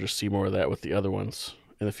really cool to just see more of that with the other ones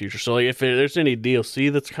in the future. So, like, if there's any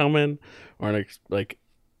DLC that's coming or an like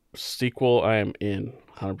sequel, I am in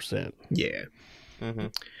 100%. Yeah.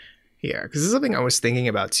 Yeah, because this is something I was thinking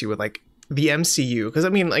about too with like the MCU. Because I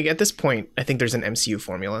mean, like at this point, I think there's an MCU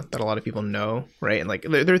formula that a lot of people know, right? And like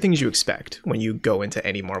there are things you expect when you go into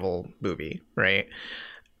any Marvel movie, right?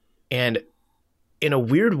 And in a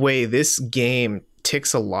weird way, this game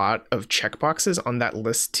ticks a lot of checkboxes on that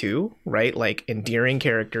list too, right? Like endearing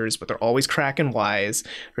characters, but they're always cracking wise.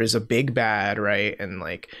 There's a big bad, right? And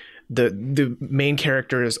like the main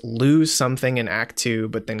characters lose something in Act 2,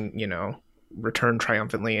 but then, return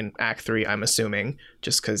triumphantly in Act 3, I'm assuming,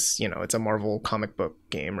 just because, it's a Marvel comic book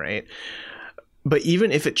game, right? But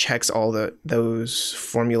even if it checks all those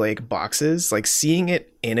formulaic boxes, like seeing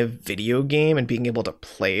it in a video game and being able to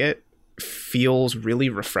play it feels really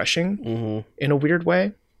refreshing in a weird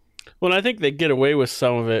way. Well, I think they get away with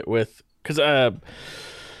some of it because the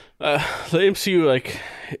MCU, like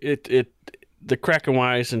the cracking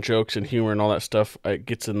wise and jokes and humor and all that stuff, it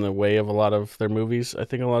gets in the way of a lot of their movies. I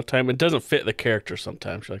think a lot of time it doesn't fit the character.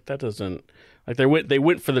 Sometimes you're like, that doesn't Like they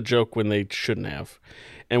went for the joke when they shouldn't have.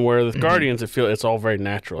 And where with Guardians, it's all very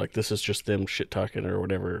natural. Like this is just them shit talking or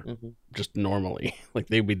whatever, just normally. Like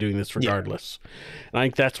they'd be doing this regardless. And I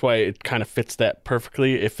think that's why it kind of fits that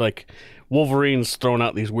perfectly. If like Wolverine's throwing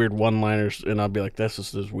out these weird one-liners, and I'll be like, this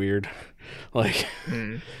is weird. Like,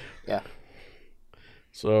 yeah.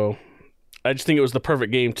 So I just think it was the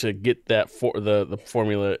perfect game to get that the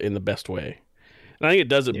formula in the best way. And I think it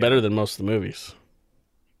does it better than most of the movies.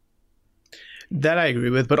 That I agree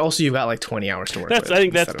with, but also you've got like 20 hours to work with. I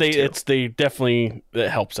think they definitely, that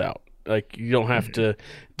helps out. Like you don't have to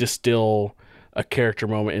distill a character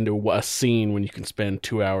moment into a scene when you can spend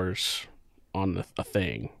 2 hours on a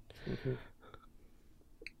thing.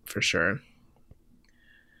 For sure.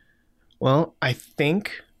 Well, I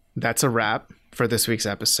think that's a wrap for this week's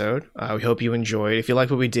episode. We hope you enjoyed. If you like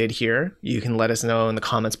what we did here, you can let us know in the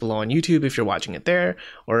comments below on YouTube if you're watching it there,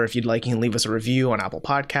 or if you'd like, you can leave us a review on Apple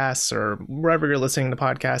Podcasts or wherever you're listening to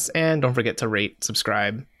podcasts. And don't forget to rate,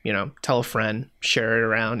 subscribe, tell a friend, share it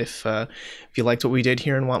around if you liked what we did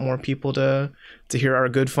here and want more people to hear our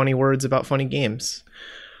good, funny words about funny games.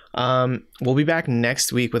 We'll be back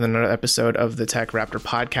next week with another episode of the Tech Raptor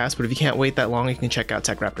podcast, but if you can't wait that long, you can check out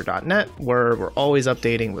techraptor.net, where we're always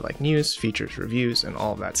updating with like news, features, reviews, and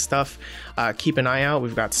all of that stuff. Keep an eye out.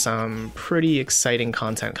 We've got some pretty exciting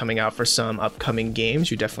content coming out for some upcoming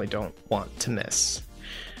games you definitely don't want to miss.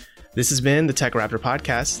 This has been the Tech Raptor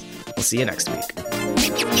podcast. We'll see you next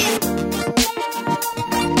week.